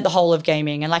represent the whole of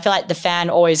gaming, and I feel like the fan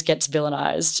always gets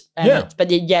villainized. But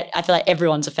yet I feel like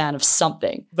everyone's a fan of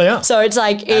something. They are. So it's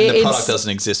like the product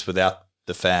doesn't exist without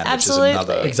the fan. Absolutely. Which is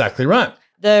another exactly right.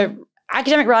 The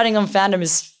academic writing on fandom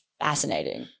is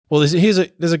fascinating. Well,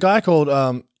 there's a guy called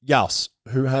Yaus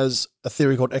who has a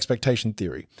theory called expectation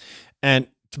theory, and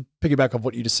to piggyback off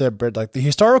what you just said, Brett, like the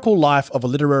historical life of a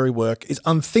literary work is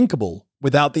unthinkable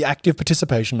without the active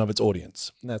participation of its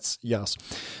audience. And that's Yaus.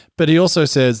 But he also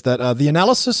says that the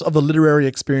analysis of the literary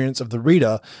experience of the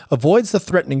reader avoids the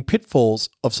threatening pitfalls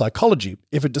of psychology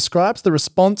if it describes the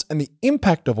response and the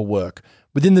impact of a work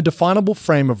within the definable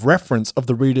frame of reference of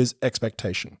the reader's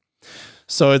expectation.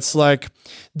 So it's like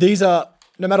these are,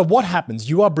 no matter what happens,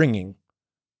 you are bringing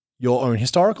your own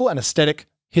historical and aesthetic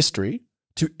history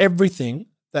to everything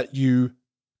that you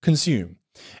consume.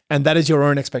 And that is your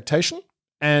own expectation.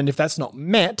 And if that's not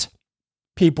met,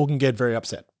 people can get very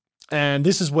upset. And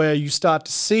this is where you start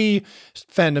to see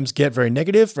fandoms get very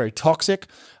negative, very toxic,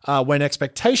 when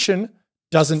expectation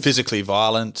doesn't... Physically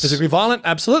violent,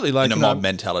 absolutely. Like in a mob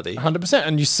mentality. 100%.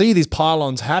 And you see these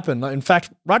pylons happen. Like, in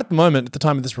fact, right at the moment, at the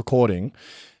time of this recording,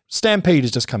 Stampede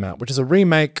has just come out, which is a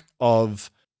remake of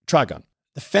Trigun.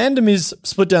 The fandom is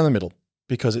split down the middle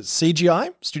because it's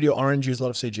CGI. Studio Orange used a lot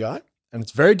of CGI. And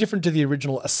it's very different to the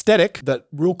original aesthetic, that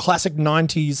real classic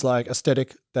 90s like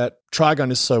aesthetic that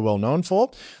Trigun is so well known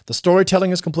for. The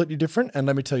storytelling is completely different. And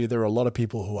let me tell you, there are a lot of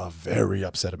people who are very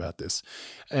upset about this.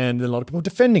 And a lot of people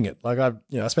defending it. Like I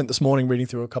spent this morning reading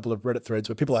through a couple of Reddit threads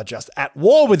where people are just at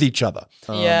war with each other.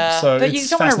 So but you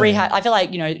don't want to rehash. I feel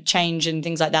like, change and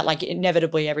things like that, like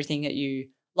inevitably everything that you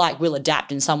like will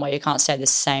adapt in some way. You can't stay the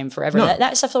same forever. No.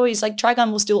 That stuff always, like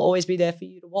Trigun will still always be there for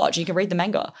you to watch. You can read the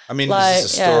manga. I mean, is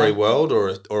this a story world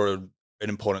or an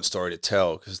important story to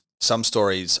tell? Because some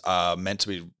stories are meant to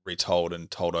be retold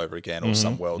and told over again, or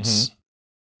some worlds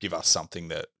give us something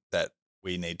that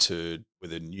we need to,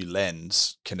 with a new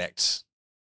lens, connect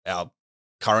our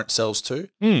current selves to.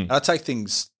 And I take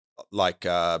things like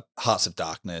Hearts of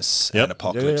Darkness and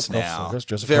Apocalypse Now,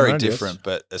 very different,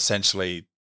 but essentially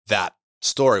that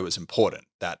story was important,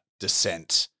 that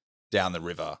descent down the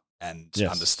river and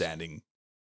understanding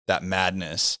that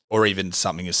madness, or even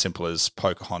something as simple as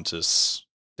Pocahontas,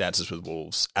 Dances with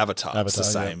Wolves, Avatar. It's the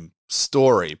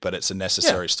story, but it's a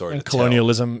necessary story and to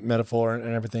colonialism metaphor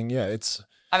and everything. Yeah, it's.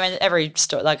 I mean, every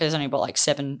story, like there's only about like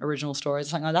 7 original stories,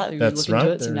 something like that. That's right.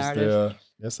 Into it, it's a narrative.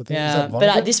 Yes, I think. Yeah,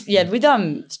 but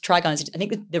with Trigun, I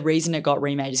think the reason it got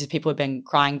remade is because people have been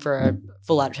crying for a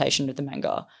full adaptation of the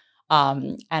manga.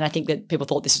 And I think that people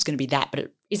thought this was going to be that, but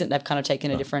it isn't. They've kind of taken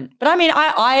a different. But I mean,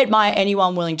 I admire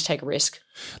anyone willing to take a risk.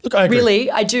 Look, I agree. Really,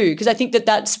 I do, because I think that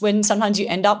that's when sometimes you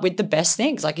end up with the best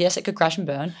things. Like, yes, it could crash and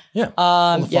burn. Yeah.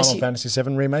 The Final Fantasy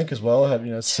VII remake as well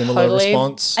have similar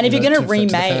response. And if you're going to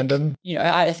remake,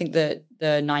 I think that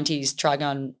the 90s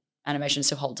Trigun animation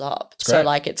still holds up. So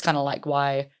like, it's kind of like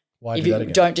why if you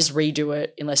don't just redo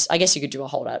it, unless I guess you could do a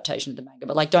whole adaptation of the manga,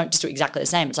 but like don't just do exactly the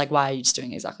same. It's like, why are you just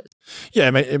doing exactly the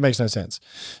same? Yeah, it makes no sense.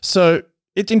 So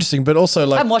it's interesting, but also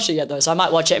like I haven't watched it yet though, so I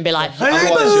might watch it and be like, you're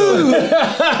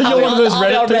one of those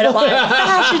Reddit people.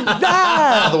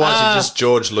 Otherwise, it's just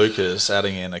George Lucas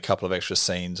adding in a couple of extra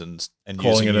scenes and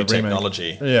using new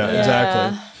technology. Yeah,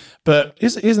 exactly. But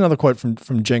here's another quote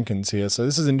from Jenkins here. So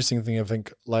this is an interesting thing. I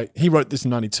think like he wrote this in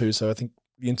 92, so I think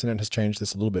the internet has changed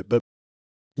this a little bit. But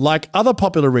like other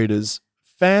popular readers,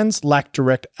 fans lack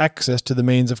direct access to the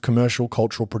means of commercial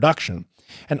cultural production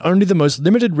and only the most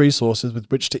limited resources with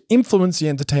which to influence the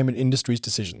entertainment industry's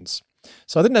decisions.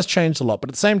 So I think that's changed a lot.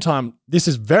 But at the same time, this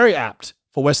is very apt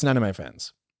for Western anime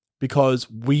fans because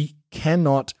we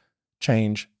cannot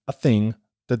change a thing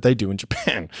that they do in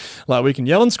Japan. Like we can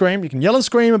yell and scream. You can yell and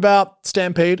scream about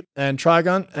Stampede and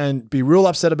Trigun and be real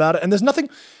upset about it. And there's nothing...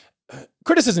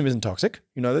 Criticism isn't toxic.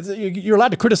 You're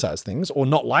allowed to criticize things or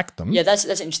not like them. Yeah, that's an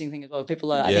interesting thing as well.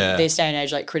 People are, I think this day and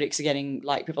age, like critics are getting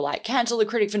like people like cancel the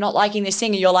critic for not liking this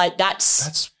thing, and you're like,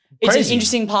 that's crazy. It's an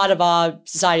interesting part of our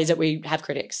society is that we have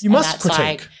critics. You must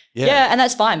critique. And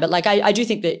that's fine. But like, I do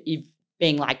think that if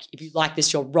you like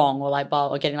this, you're wrong, or like,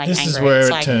 or getting like this angry. This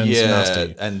is where it turns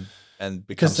nasty, and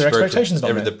becomes their expectations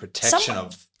of the protection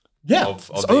of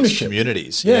ownership.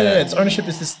 Communities. It's ownership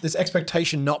is this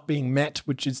expectation not being met,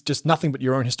 which is just nothing but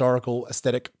your own historical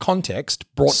aesthetic context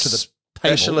brought to the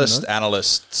table. Specialist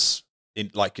analysts in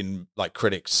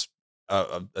critics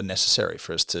are necessary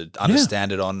for us to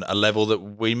understand it on a level that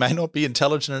we may not be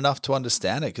intelligent enough to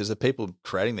understand it, because the people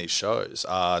creating these shows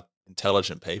are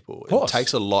intelligent people. It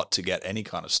takes a lot to get any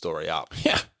kind of story up.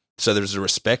 Yeah. So there's a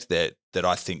respect there that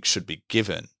I think should be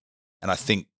given. And I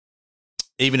think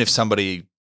even if somebody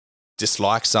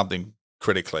dislike something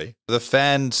critically, the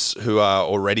fans who are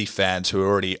already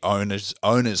owners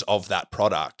of that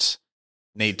product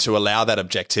need to allow that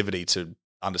objectivity to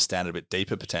understand it a bit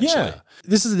deeper potentially. Yeah.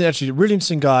 This is actually a really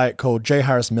interesting guy called J.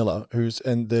 Harris Miller,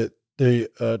 and the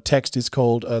text is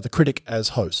called The Critic as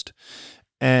Host.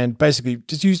 And basically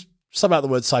just sub out the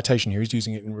word citation here. He's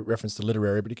using it in reference to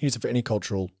literary, but you can use it for any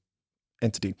cultural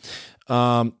entity.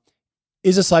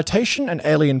 Is a citation an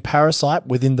alien parasite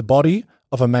within the body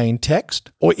of a main text,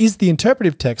 or is the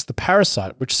interpretive text the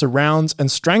parasite which surrounds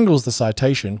and strangles the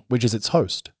citation, which is its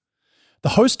host? The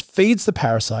host feeds the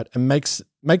parasite and makes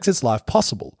its life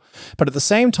possible, but at the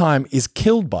same time is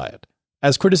killed by it,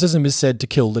 as criticism is said to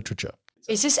kill literature.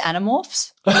 Is this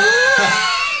Animorphs?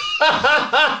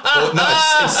 Well, no,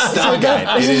 it's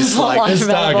Stargate. It is like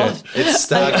Stargate. It's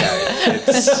Stargate.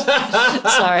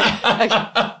 Sorry.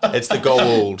 Okay. It's the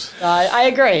Goa'uld. I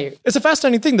agree. It's a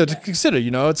fascinating thing to consider.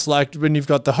 It's like when you've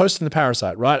got the host and the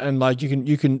parasite, right? And like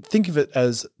you can think of it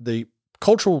as the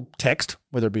cultural text,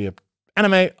 whether it be an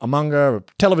anime, a manga, a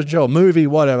television show, a movie,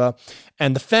 whatever,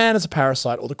 and the fan is a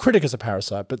parasite or the critic is a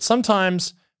parasite. But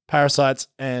sometimes parasites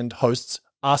and hosts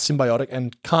are symbiotic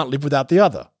and can't live without the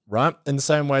other. Right? In the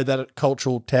same way that a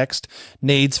cultural text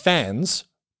needs fans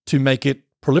to make it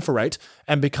proliferate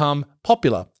and become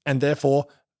popular and therefore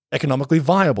economically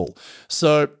viable.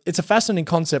 So it's a fascinating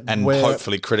concept and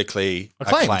hopefully critically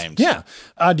acclaimed. Yeah.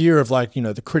 Idea of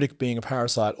the critic being a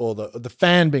parasite or the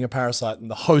fan being a parasite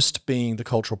and the host being the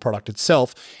cultural product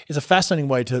itself is a fascinating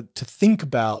way to think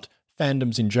about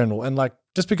fandoms in general. And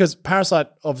just because parasite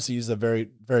obviously is a very,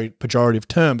 very pejorative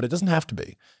term, but it doesn't have to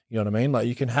be. You know what I mean? Like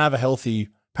you can have a healthy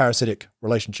parasitic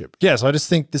relationship. Yeah, so I just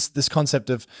think this concept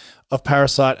of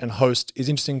parasite and host is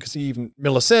interesting because even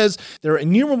Miller says there are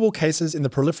innumerable cases in the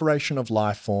proliferation of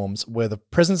life forms where the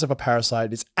presence of a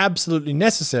parasite is absolutely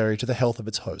necessary to the health of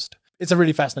its host. It's a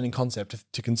really fascinating concept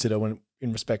to consider when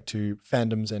in respect to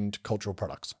fandoms and cultural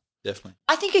products. Definitely.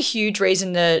 I think a huge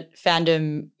reason that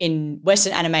fandom in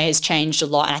Western anime has changed a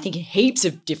lot, and I think heaps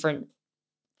of different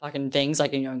fucking things,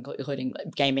 including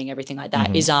gaming, everything like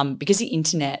that, is because the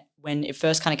internet, when it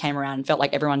first kind of came around, felt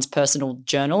like everyone's personal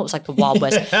journal. It was like the Wild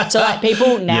West. So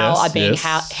people now are being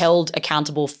held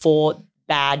accountable for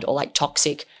bad or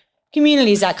toxic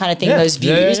communities, that kind of thing, those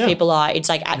views people are, it's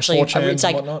like actually, it's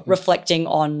like reflecting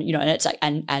on, and it's like,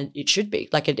 and it should be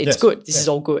like, it's good. This is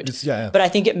all good. But I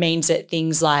think it means that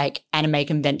things like anime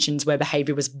conventions where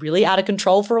behavior was really out of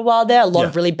control for a while there, a lot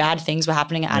of really bad things were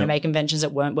happening at anime conventions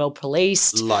that weren't well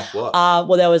policed. Like what?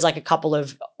 Well, there was like a couple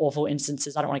of awful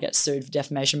instances. I don't want to get sued for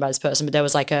defamation by this person, but there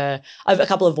was like a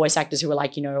couple of voice actors who were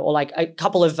like, or like a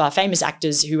couple of famous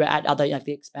actors who were at other, like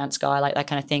the Expanse guy, like that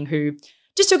kind of thing, who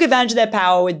just took advantage of their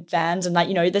power with fans. And like,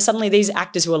 there's suddenly these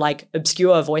actors who are like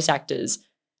obscure voice actors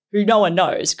who no one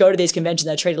knows go to these conventions.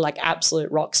 They're treated like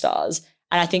absolute rock stars.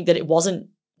 And I think that it wasn't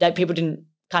that people didn't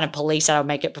kind of police that or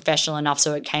make it professional enough.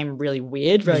 So it came really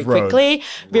weird very quickly.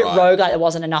 A bit rogue, like there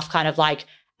wasn't enough kind of like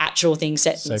actual things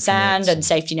set in sand and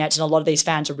safety nets. And a lot of these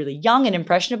fans are really young and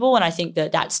impressionable. And I think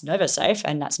that that's never safe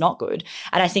and that's not good.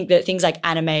 And I think that things like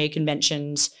anime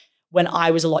conventions, when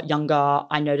I was a lot younger,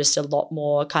 I noticed a lot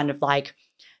more kind of like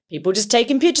people just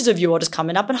taking pictures of you or just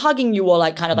coming up and hugging you, or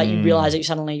like kind of like you realize that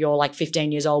suddenly you're like 15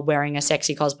 years old wearing a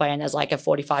sexy cosplay and there's like a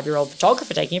 45-year-old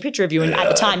photographer taking a picture of you. And at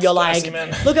the time you're like,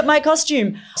 look at my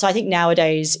costume. So I think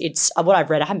nowadays it's what I've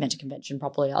read. I haven't been to convention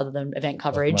properly other than event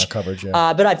coverage.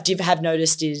 But I have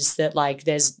noticed is that like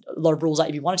there's a lot of rules. Like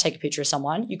if you want to take a picture of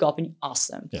someone, you go up and you ask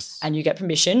them and you get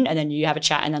permission and then you have a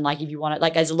chat. And then like if you want to,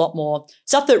 like there's a lot more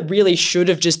stuff that really should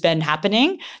have just been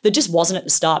happening that just wasn't at the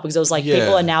start, because it was like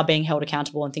people are now being held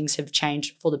accountable and things have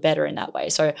changed for the better in that way.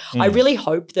 So I really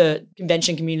hope the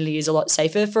convention community is a lot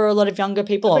safer for a lot of younger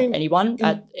people, or anyone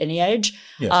at any age.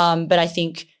 But I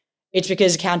think it's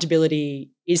because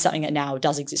accountability is something that now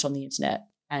does exist on the internet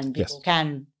and people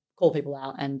can call people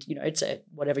out, and it's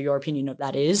whatever your opinion of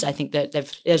that is. I think that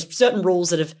there's certain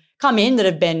rules that have come in that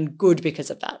have been good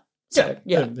because of that. So,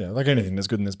 like anything, there's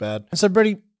good and there's bad. So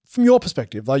Brady, from your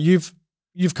perspective, like you've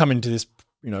come into this,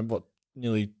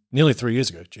 nearly 3 years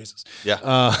ago. Jesus.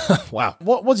 Yeah. Wow.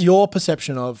 What was your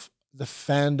perception of the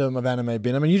fandom of anime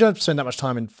been? I mean, you don't spend that much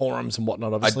time in forums and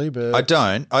whatnot, obviously, but I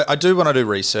don't. I do want to do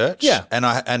research. Yeah.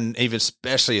 And even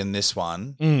especially in this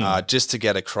one, just to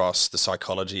get across the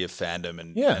psychology of fandom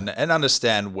and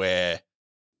understand where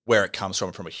it comes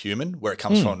from a human, where it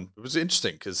comes from. It was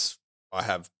interesting because I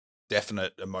have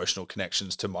definite emotional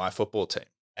connections to my football team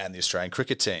and the Australian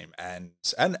cricket team and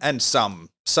some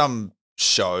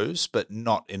shows, but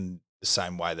not in the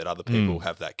same way that other people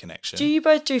have that connection. Do you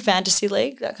both do fantasy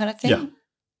league, that kind of thing?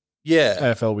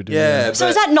 Yeah. AFL we do. Yeah. So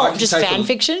is that not just fan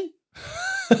fiction?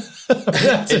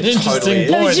 That's an interesting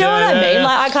point. No, do you know what I mean?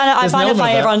 Like I find it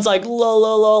funny everyone's like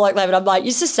la like that, but I'm like,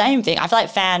 it's the same thing. I feel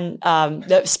like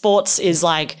the sports is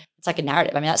like, it's like a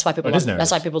narrative. I mean, that's why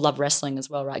people love wrestling as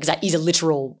well, right? Because that is a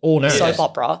literal soap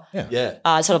opera.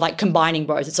 Yeah. Sort of like combining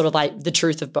both. It's sort of like the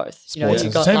truth of both.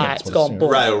 You've got like it's gone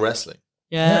boring. Rail wrestling.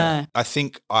 Yeah. I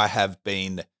think I have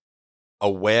been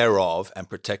aware of and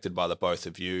protected by the both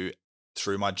of you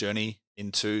through my journey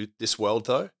into this world,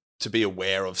 though, to be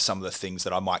aware of some of the things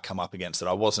that I might come up against that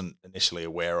I wasn't initially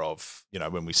aware of,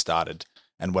 when we started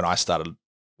and when I started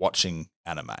watching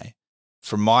anime.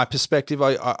 From my perspective,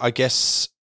 I guess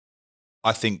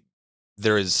I think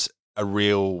there is a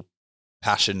real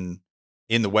passion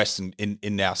in the West and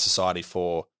in our society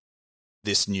for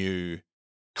this new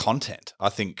content. I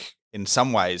think in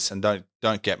some ways, and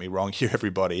don't get me wrong here,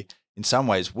 everybody, in some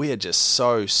ways we are just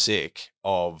so sick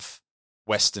of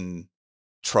Western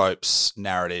tropes,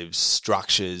 narratives,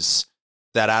 structures,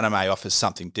 that anime offers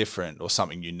something different or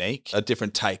something unique, a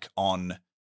different take on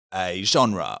a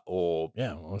genre or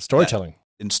storytelling.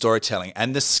 In storytelling.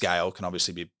 And the scale can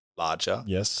obviously be larger.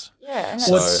 Yes. Yeah.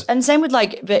 And same with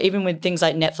but even with things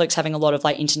like Netflix having a lot of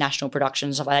like international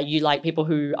productions, stuff like that. You like people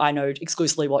who I know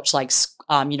exclusively watch like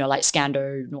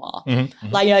Scando Noir,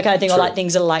 like, kind of thing, True. Or like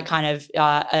things that are like kind of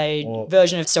a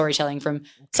version of storytelling from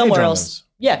somewhere else.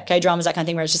 Yeah, K-dramas, that kind of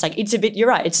thing, where it's just like, you're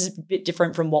right, it's a bit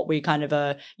different from what we kind of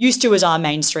are used to as our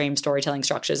mainstream storytelling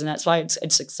structures. And that's why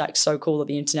it's like so cool that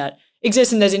the internet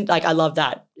exists. And I love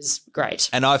that. It's great.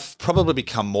 And I've probably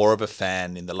become more of a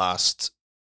fan in the last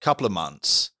couple of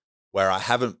months where I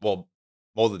haven't, well,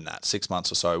 more than that, 6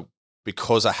 months or so,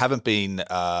 because I haven't been,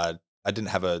 I didn't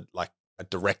have a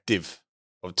directive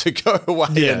to go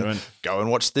away and go and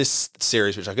watch this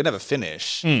series, which I could never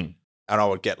finish. And I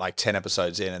would get like 10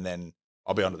 episodes in and then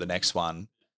I'll be on to the next one.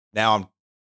 Now I'm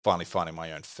finally finding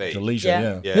my own feed. The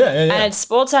leisure, yeah. And it's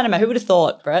sports anime. Who would have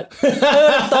thought, Brett? Who would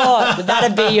have thought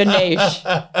that'd be your niche?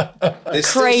 There's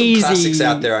still some classics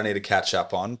out there I need to catch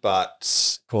up on,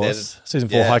 but... Of course. Season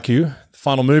 4 Haikyuu.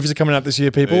 Final movies are coming out this year,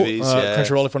 people.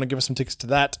 Crunchyroll, if you want to give us some tickets to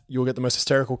that, you'll get the most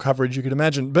hysterical coverage you could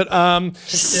imagine. But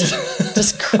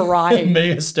just crying. Me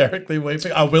hysterically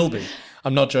weeping. I will be.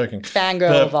 I'm not joking.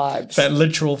 Fangirl vibes.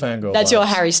 Literal fangirl That's vibes. your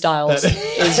Harry Styles.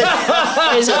 is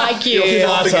Haikyuu.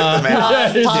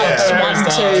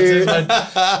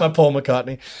 My Paul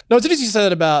McCartney. No, it's interesting you say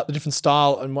that about the different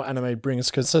style and what anime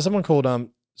brings, because so someone called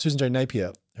Susan J.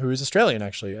 Napier, who is Australian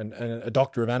actually, and a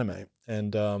doctor of anime,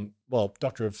 and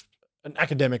doctor of an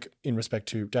academic in respect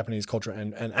to Japanese culture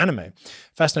and anime.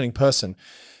 Fascinating person.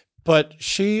 But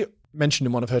she mentioned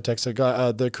in one of her texts,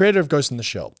 the creator of Ghost in the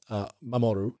Shell,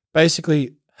 Mamoru,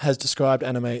 basically has described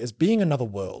anime as being another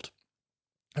world,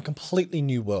 a completely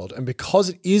new world. And because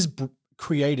it is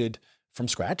created from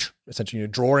scratch, essentially,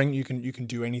 drawing, you can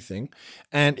do anything.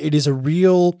 And it is a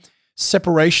real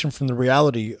separation from the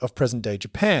reality of present day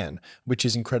Japan, which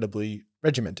is incredibly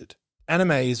regimented.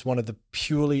 Anime is one of the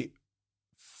purely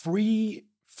freely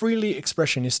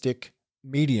expressionistic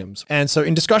mediums. And so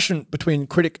in discussion between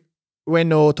critic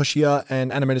Ueno Toshiya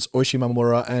and animators Oishi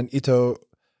Mamura and Ito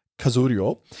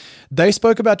Kazuryo, they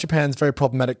spoke about Japan's very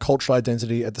problematic cultural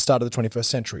identity at the start of the 21st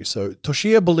century. So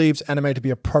Toshiya believes anime to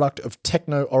be a product of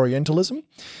techno-orientalism,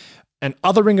 an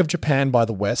othering of Japan by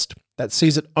the West that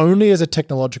sees it only as a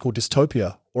technological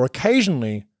dystopia or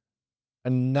occasionally a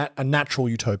natural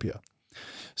utopia.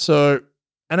 So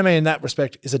anime in that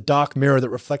respect is a dark mirror that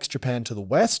reflects Japan to the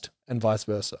West and vice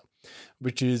versa,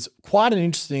 which is quite an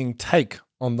interesting take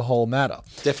on the whole matter.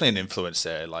 Definitely an influence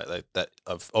there, like that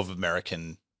of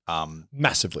American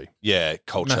massively,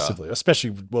 culture, massively, especially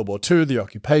World War II, the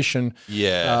occupation,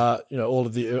 all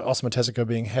of the Osamu Tezuka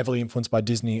being heavily influenced by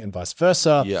Disney and vice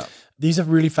versa. Yeah, these are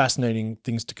really fascinating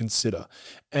things to consider.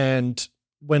 And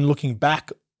when looking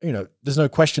back, there's no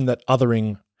question that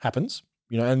othering happens.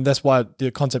 And that's why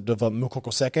the concept of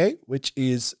mukoko seke,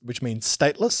 which means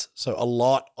stateless. So a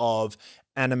lot of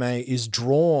anime is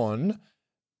drawn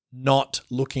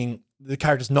the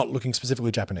character's not looking specifically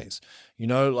Japanese,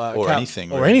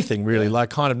 anything really, like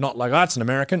kind of not like, it's an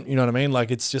American, you know what I mean?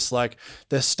 Like it's just like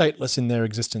they're stateless in their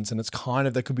existence, and it's kind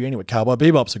of, they could be anywhere. Cowboy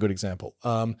Bebop's a good example.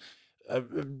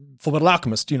 Fullmetal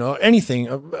Alchemist, anything,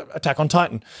 Attack on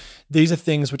Titan. These are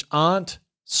things which aren't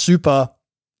super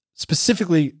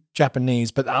specifically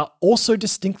Japanese, but are also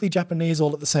distinctly Japanese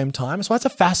all at the same time. So that's a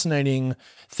fascinating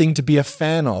thing to be a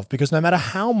fan of, because no matter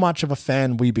how much of a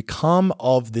fan we become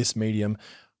of this medium,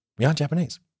 we aren't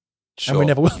Japanese. Sure. And we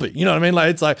never will be. You know what I mean?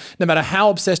 Like, it's like, no matter how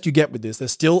obsessed you get with this,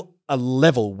 there's still a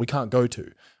level we can't go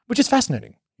to, which is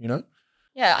fascinating,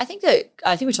 Yeah, I think we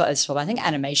talked about this before, but I think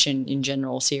animation in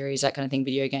general, series, that kind of thing,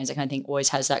 video games, that kind of thing, always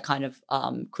has that kind of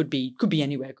could be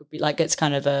anywhere, could be like, it's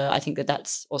kind of I think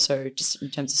that's also just in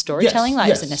terms of storytelling, it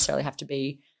doesn't necessarily have to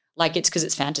be like, it's because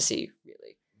it's fantasy,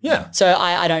 really. Yeah. So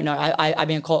I don't know. I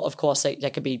mean, of course, there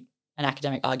could be an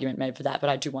academic argument made for that, but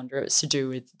I do wonder if it's to do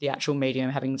with the actual medium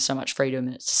having so much freedom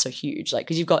and it's so huge. Like,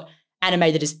 because you've got anime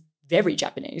that is very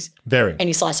Japanese. Very.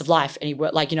 Any slice of life, any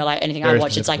work, like anything very I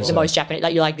watch, it's like the most Japanese.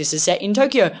 Like, you're like, this is set in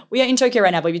Tokyo. We are in Tokyo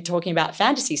right now, but we're talking about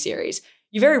fantasy series.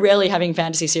 You're very rarely having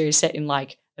fantasy series set in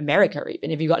like America,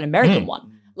 even if you've got an American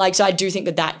one. Like, so I do think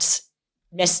that's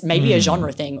maybe a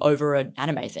genre thing over an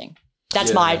anime thing.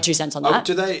 That's my 2 cents on that.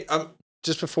 Do they?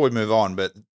 Just before we move on,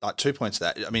 but like 2 points to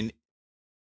that. I mean,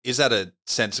 is that a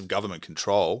sense of government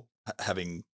control,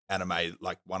 having anime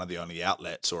like one of the only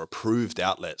outlets or approved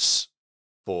outlets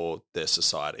for their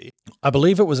society? I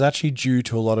believe it was actually due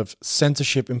to a lot of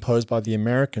censorship imposed by the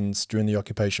Americans during the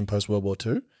occupation post World War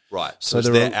II. Right. So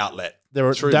their outlet.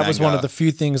 That was one of the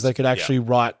few things they could actually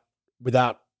write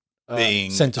without being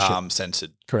censorship.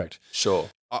 Censored. Correct. Sure.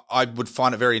 I would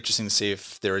find it very interesting to see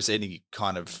if there is any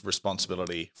kind of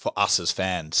responsibility for us as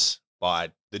fans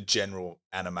by the general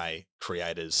anime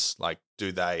creators. Like,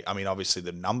 do they? I mean, obviously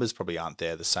the numbers probably aren't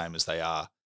there the same as they are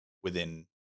within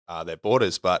their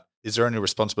borders, but is there any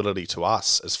responsibility to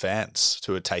us as fans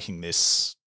who are taking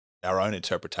our own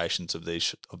interpretations of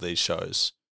these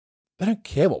shows? They don't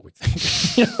care what we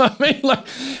think. You know what I mean? Like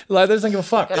they just don't give a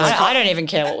fuck. I don't even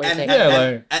care what we think.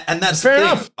 And that's fair the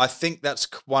thing. enough. I think that's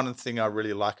one thing I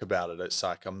really like about it. It's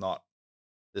like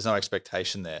there's no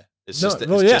expectation there. It's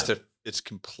it's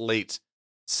complete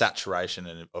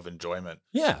saturation of enjoyment.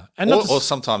 Yeah. Or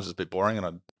sometimes it's a bit boring and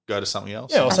I go to something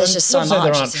else. Yeah, there's just so much.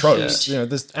 There aren't tropes.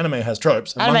 This anime has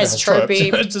tropes. Anime is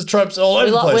tropey. It's just tropes all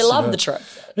over the place. We love the trope.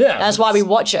 Yeah. That's why we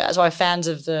watch it. That's why fans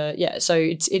of so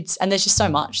it's and there's just so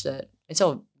much that it's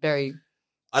all very.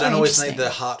 I don't always need the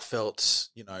heartfelt,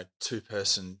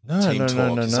 2-person team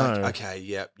talk. It's like, okay,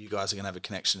 you guys are going to have a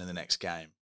connection in the next game.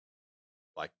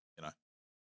 Like,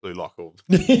 Blue Lock or...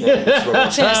 I was going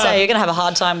to say, you're going to have a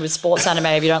hard time with sports anime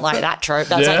if you don't like that trope.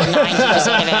 That's like 90%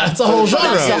 of it. That's the whole genre.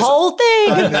 That's the whole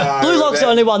thing. Blue Lock's the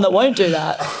only one that won't do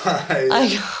that.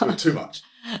 Too much.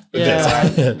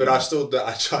 Yeah. But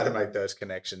I try to make those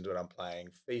connections when I'm playing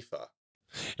FIFA.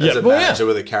 Yeah, As a manager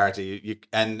with a character,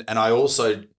 and I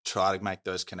also try to make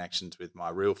those connections with my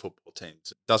real football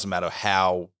teams. It doesn't matter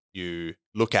how you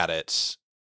look at it,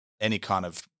 any kind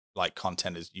of like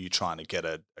content is you trying to get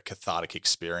a cathartic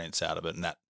experience out of it, and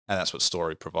that's what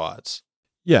story provides.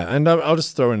 Yeah, and I'll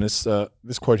just throw in this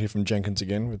quote here from Jenkins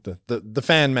again with the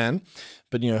fan man.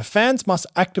 But, fans must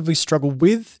actively struggle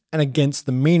with and against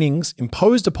the meanings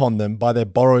imposed upon them by their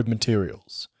borrowed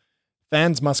materials.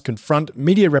 Fans must confront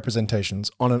media representations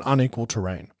on an unequal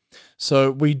terrain.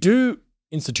 So we do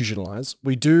institutionalize.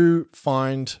 We do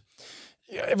find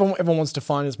everyone wants to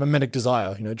find this mimetic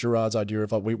desire. Gerard's idea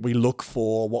of we look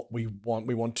for what we want.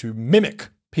 We want to mimic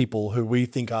people who we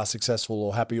think are successful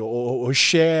or happy or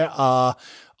share our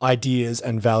ideas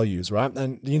and values, right?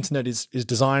 And the internet is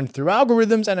designed through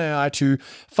algorithms and AI to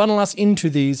funnel us into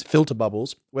these filter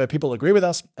bubbles where people agree with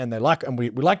us and we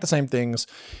like the same things.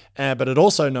 But it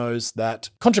also knows that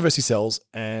controversy sells,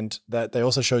 and that they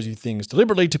also shows you things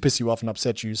deliberately to piss you off and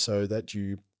upset you so that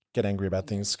you get angry about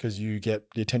things, because the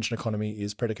attention economy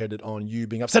is predicated on you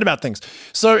being upset about things.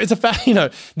 So it's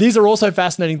these are also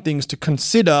fascinating things to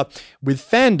consider with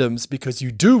fandoms, because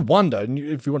you do wonder, and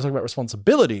if you want to talk about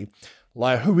responsibility,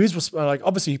 like who is, like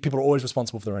obviously people are always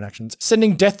responsible for their own actions.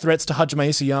 Sending death threats to Hajime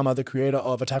Isayama, the creator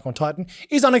of Attack on Titan,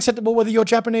 is unacceptable whether you're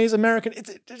Japanese, American.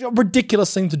 It's a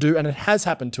ridiculous thing to do, and it has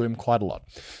happened to him quite a lot.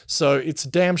 So it's a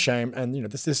damn shame, and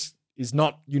this is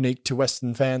not unique to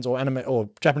Western fans or anime or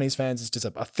Japanese fans. It's just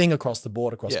a thing across the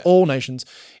board, across all nations.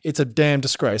 It's a damn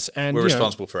disgrace. And we're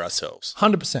responsible for ourselves.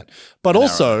 100%. But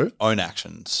also our own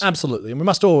actions. Absolutely. And we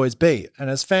must always be.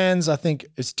 And as fans, I think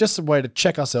it's just a way to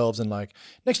check ourselves, and like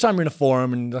next time you're in a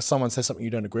forum and someone says something you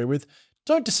don't agree with,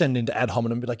 don't descend into ad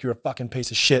hominem and be like, you're a fucking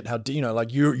piece of shit. How do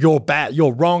like you're bad,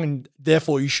 you're wrong, and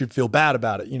therefore you should feel bad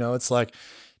about it. It's like,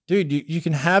 dude, you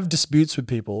can have disputes with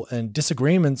people and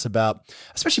disagreements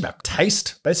especially about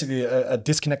taste, basically a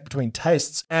disconnect between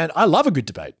tastes. And I love a good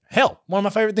debate. Hell, one of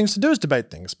my favorite things to do is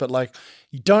debate things. But like,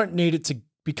 you don't need it to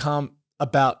become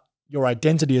about your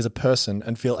identity as a person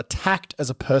and feel attacked as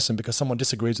a person because someone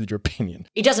disagrees with your opinion.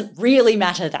 It doesn't really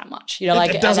matter that much.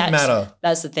 It doesn't matter.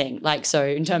 That's the thing. Like, so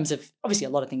in terms of, obviously a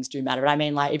lot of things do matter. But I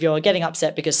mean, like, if you're getting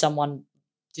upset because someone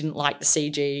didn't like the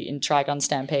CG in Trigun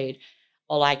Stampede,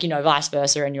 or like, vice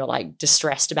versa, and you're like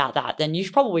distressed about that, then you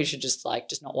probably should just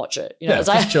not watch it. It's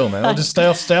like, chill, man. Or just stay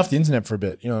off the internet for a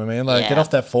bit. You know what I mean? Like, get off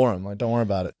that forum. Like, don't worry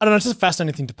about it. I don't know. It's just a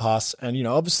fascinating thing to pass. And,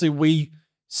 obviously we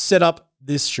set up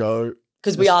this show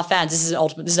because we are fans. This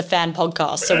is a fan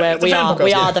podcast. So we are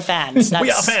the fans. We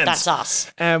are fans. That's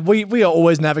us. And we are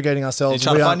always navigating ourselves.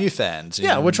 You're trying to find new fans.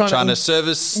 We're trying to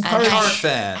service current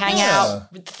fans. Hang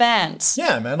out with the fans.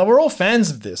 Yeah, man. Like, we're all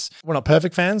fans of this. We're not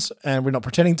perfect fans, and we're not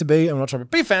pretending to be, and we're not trying to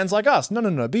be fans like us.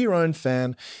 No. Be your own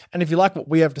fan. And if you like what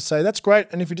we have to say, that's great.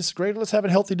 And if you disagree, let's have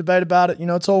a healthy debate about it.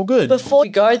 It's all good. Before we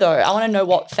go, though, I want to know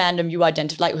what fandom you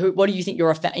identify. Like, what do you think you're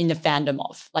in the fandom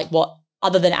of? Like, what?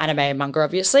 Other than anime and manga,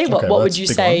 obviously, what would you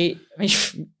say? I mean,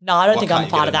 no, I don't think I'm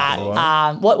part of that.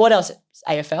 What else?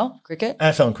 AFL, cricket?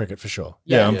 AFL and cricket for sure.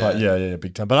 Yeah, I'm part. Yeah,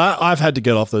 big time. But I've had to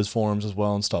get off those forums as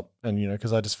well and stop. And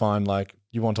because I just find, like,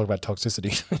 you want to talk about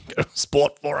toxicity, go to a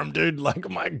sport forum, dude. Like, oh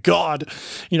my god,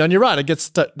 and you're right.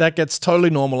 That gets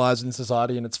totally normalized in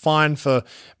society, and it's fine for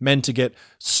men to get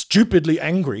stupidly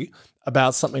angry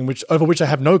about something over which I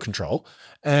have no control.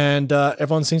 And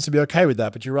everyone seems to be okay with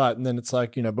that. But you're right. And then it's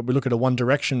like, but we look at a One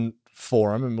Direction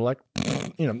forum and we're like,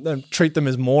 then treat them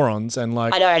as morons. And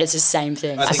like, I know, it's the same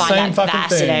thing. I find that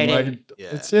fascinating. Like,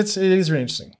 it is really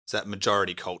interesting. It's that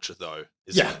majority culture though.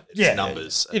 It's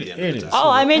numbers at the end of the day.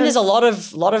 Oh, I mean, there's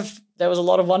there was a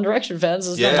lot of One Direction fans.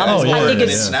 I think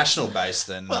it's international based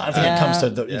then. Well, I think it comes to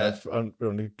I don't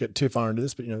want to get too far into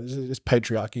this, but it's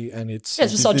patriarchy and it's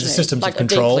misogyny, these systems of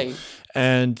control. Deeply.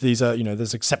 And these are,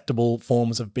 there's acceptable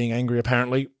forms of being angry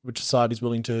apparently, which society is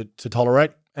willing to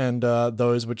tolerate. And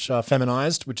those which are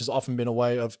feminized, which has often been a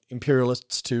way of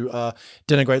imperialists to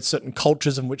denigrate certain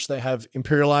cultures in which they have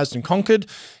imperialized and conquered.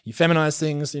 You feminize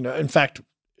things, in fact,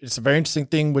 it's a very interesting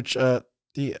thing which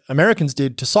the Americans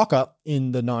did to soccer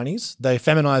in the 90s. They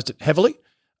feminized it heavily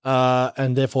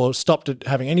and therefore stopped it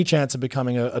having any chance of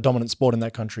becoming a dominant sport in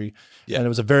that country. Yeah. And it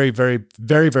was a very, very,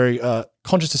 very, very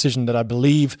conscious decision that I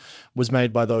believe was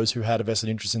made by those who had a vested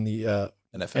interest in the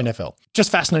NFL. Just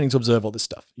fascinating to observe all this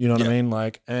stuff. You know what I mean?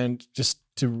 Like, and just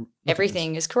to...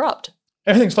 Everything is corrupt.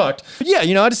 Everything's fucked. But yeah,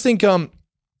 I just think...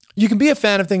 you can be a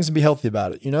fan of things and be healthy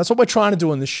about it. That's what we're trying to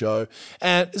do on this show.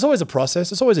 And it's always a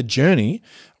process. It's always a journey.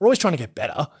 We're always trying to get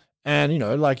better. And, you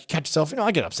know, like you catch yourself, you know,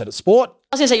 I get upset at sport.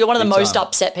 I was going to say, you're one of the most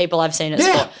upset people I've seen at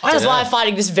sport. That's why I'm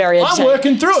finding this very entertaining. I'm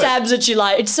working through it. Stabs at you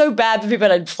like, it's so bad for people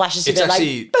that flashes you. It's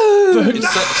actually, like, boom.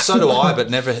 so do I,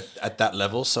 but never at that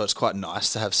level. So it's quite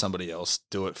nice to have somebody else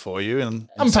do it for you. And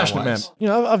I'm a passionate man. You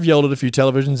know, I've yelled at a few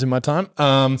televisions in my time. As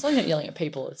long as you're not yelling at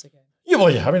people, it's okay. Yeah, well,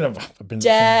 yeah. I mean, I've been...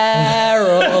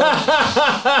 Daryl.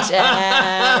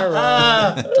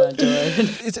 Don't do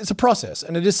it. It's a process,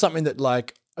 and it is something that,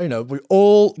 like, you know, we're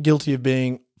all guilty of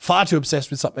being far too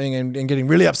obsessed with something and getting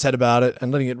really upset about it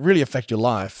and letting it really affect your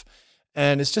life.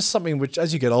 And it's just something which,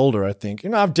 as you get older, I think, you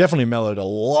know, I've definitely mellowed a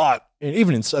lot,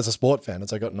 even as a sport fan,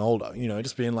 as I gotten older, you know,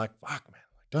 just being like, fuck, man.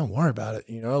 Don't worry about it,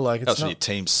 you know. Like, it's helps when your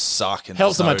teams suck. And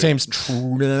helps that my team's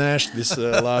trash this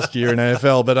last year in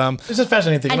AFL, but it's a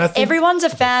fascinating thing. And I think everyone's a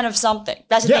fan of something.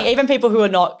 That's the thing. Even people who are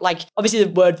not, like, obviously the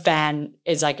word fan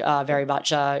is like very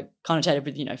much connotated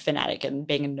with, you know, fanatic and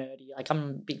being a nerdy. Like, I'm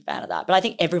a big fan of that. But I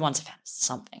think everyone's a fan of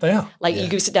something. They are. Like, you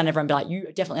could sit down and everyone be like,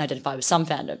 you definitely identify with some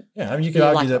fandom. Yeah, I mean, you could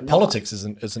argue that politics is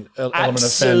an element of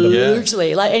fandom.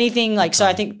 Absolutely. Like anything, like, so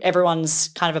I think everyone's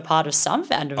kind of a part of some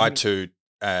fandom. I too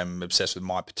am obsessed with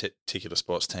my particular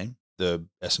sports team, the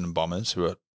Essendon Bombers, who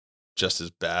are just as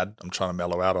bad. I'm trying to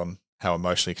mellow out on how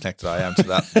emotionally connected I am to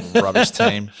that rubbish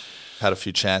team. Had a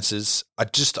few chances. I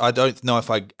don't know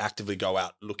if I actively go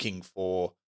out looking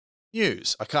for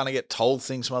news. I kind of get told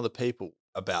things from other people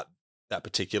about that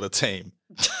particular team.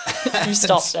 You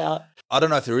stopped out. I don't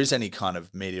know if there is any kind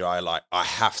of media I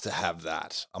have to have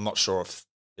that. I'm not sure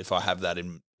if I have that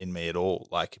in me at all.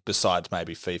 Like, besides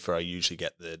maybe FIFA, I usually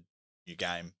get the new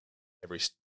game every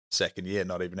second year,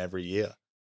 not even every year.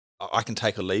 I can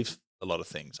take or leave a lot of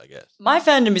things, I guess. My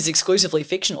fandom is exclusively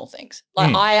fictional things.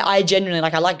 Like I genuinely,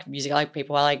 like, I like music, I like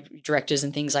people, I like directors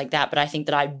and things like that, but I think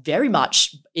that I'm very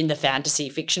much in the fantasy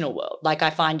fictional world. Like, I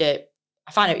find it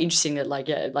interesting that, like,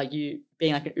 you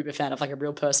being like an uber fan of like a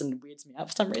real person weirds me out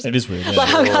for some reason. It is weird. Yeah.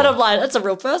 Like, I'm kind of like, that's a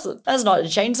real person. That's not a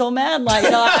chainsaw man. Like, you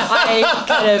know, I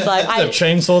kind of like, I have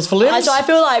chainsaws for limbs. So I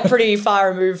feel like pretty far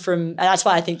removed from, and that's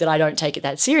why I think that I don't take it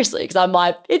that seriously, because I'm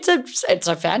like, it's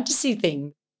a fantasy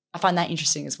thing. I find that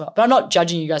interesting as well. But I'm not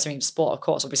judging you guys for sport, of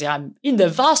course. Obviously, I'm in the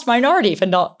vast minority for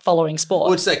not following sport.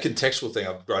 Well, it's that contextual thing.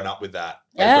 I've grown up with that.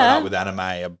 I've grown up with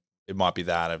anime. It might be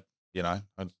that, you know,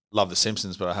 I love The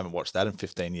Simpsons, but I haven't watched that in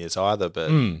 15 years either. But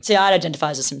See, I'd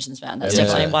identify as a Simpsons fan. That's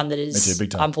definitely one that is,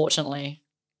 unfortunately,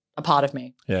 a part of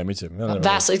me. Yeah, me too.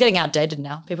 Vastly. It's getting outdated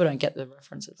now. People don't get the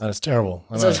references. That's terrible.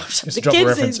 The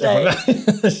kids these days.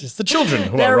 It's just the children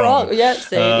who They're are wrong.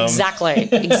 Yes, exactly.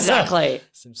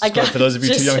 For those of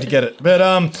you too young to get it. But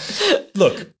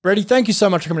look, Brady, thank you so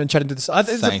much for coming and chatting to this.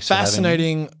 It's a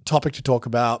fascinating topic to talk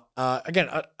about. Again,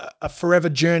 a forever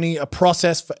journey, a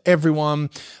process for everyone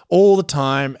all the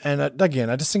time. And again,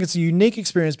 I just think it's a unique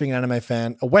experience being an anime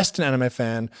fan, a Western anime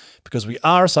fan, because we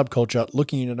are a subculture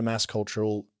looking at a mass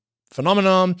cultural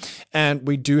phenomenon, and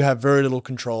we do have very little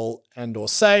control and or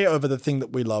say over the thing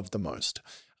that we love the most.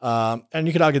 And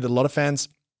you could argue that a lot of fans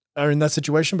are in that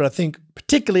situation, but I think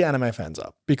particularly anime fans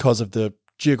are, because of the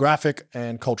geographic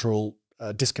and cultural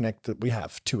disconnect that we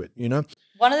have to it, you know?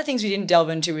 One of the things we didn't delve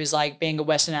into is like being a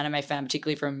Western anime fan,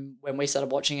 particularly from when we started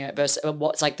watching it, versus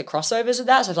what's like the crossovers of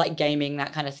that. So like gaming,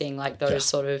 that kind of thing, like those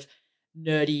sort of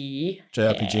nerdy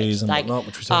JRPGs and like, whatnot,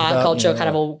 which we talked about. Culture kind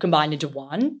of all combined into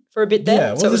one for a bit there.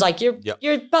 Yeah, so it was like you're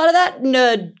part of that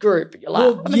nerd group. You're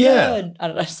like, I'm a nerd. I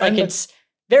don't know. It's like it's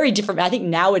very different. I think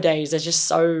nowadays there's just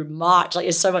so much, like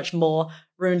there's so much more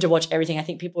room to watch everything. I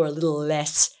think people are a little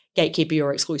less gatekeepy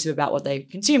or exclusive about what they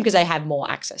consume because they have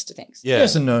more access to things. Yeah.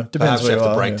 Yes and no. Depends. Perhaps you have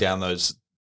to break down those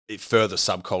further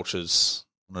subcultures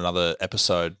on another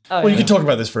episode. You could talk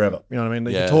about this forever. You know what I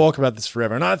mean? You can talk about this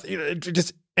forever. And it's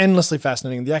just endlessly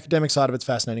fascinating. The academic side of it's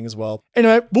fascinating as well.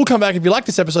 Anyway, we'll come back. If you like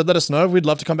this episode, let us know. We'd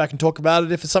love to come back and talk about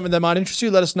it. If it's something that might interest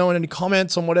you, let us know in any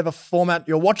comments on whatever format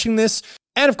you're watching this.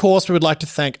 And of course, we would like to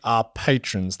thank our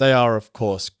patrons. They are, of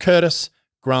course, Curtis,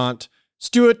 Grant,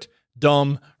 Stuart,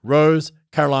 Dom, Rose,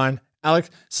 Caroline, Alex,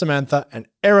 Samantha, and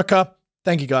Erica.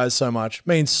 Thank you guys so much.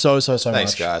 Means so much.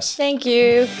 Thanks, guys. Thank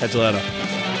you. Catch you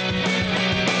later.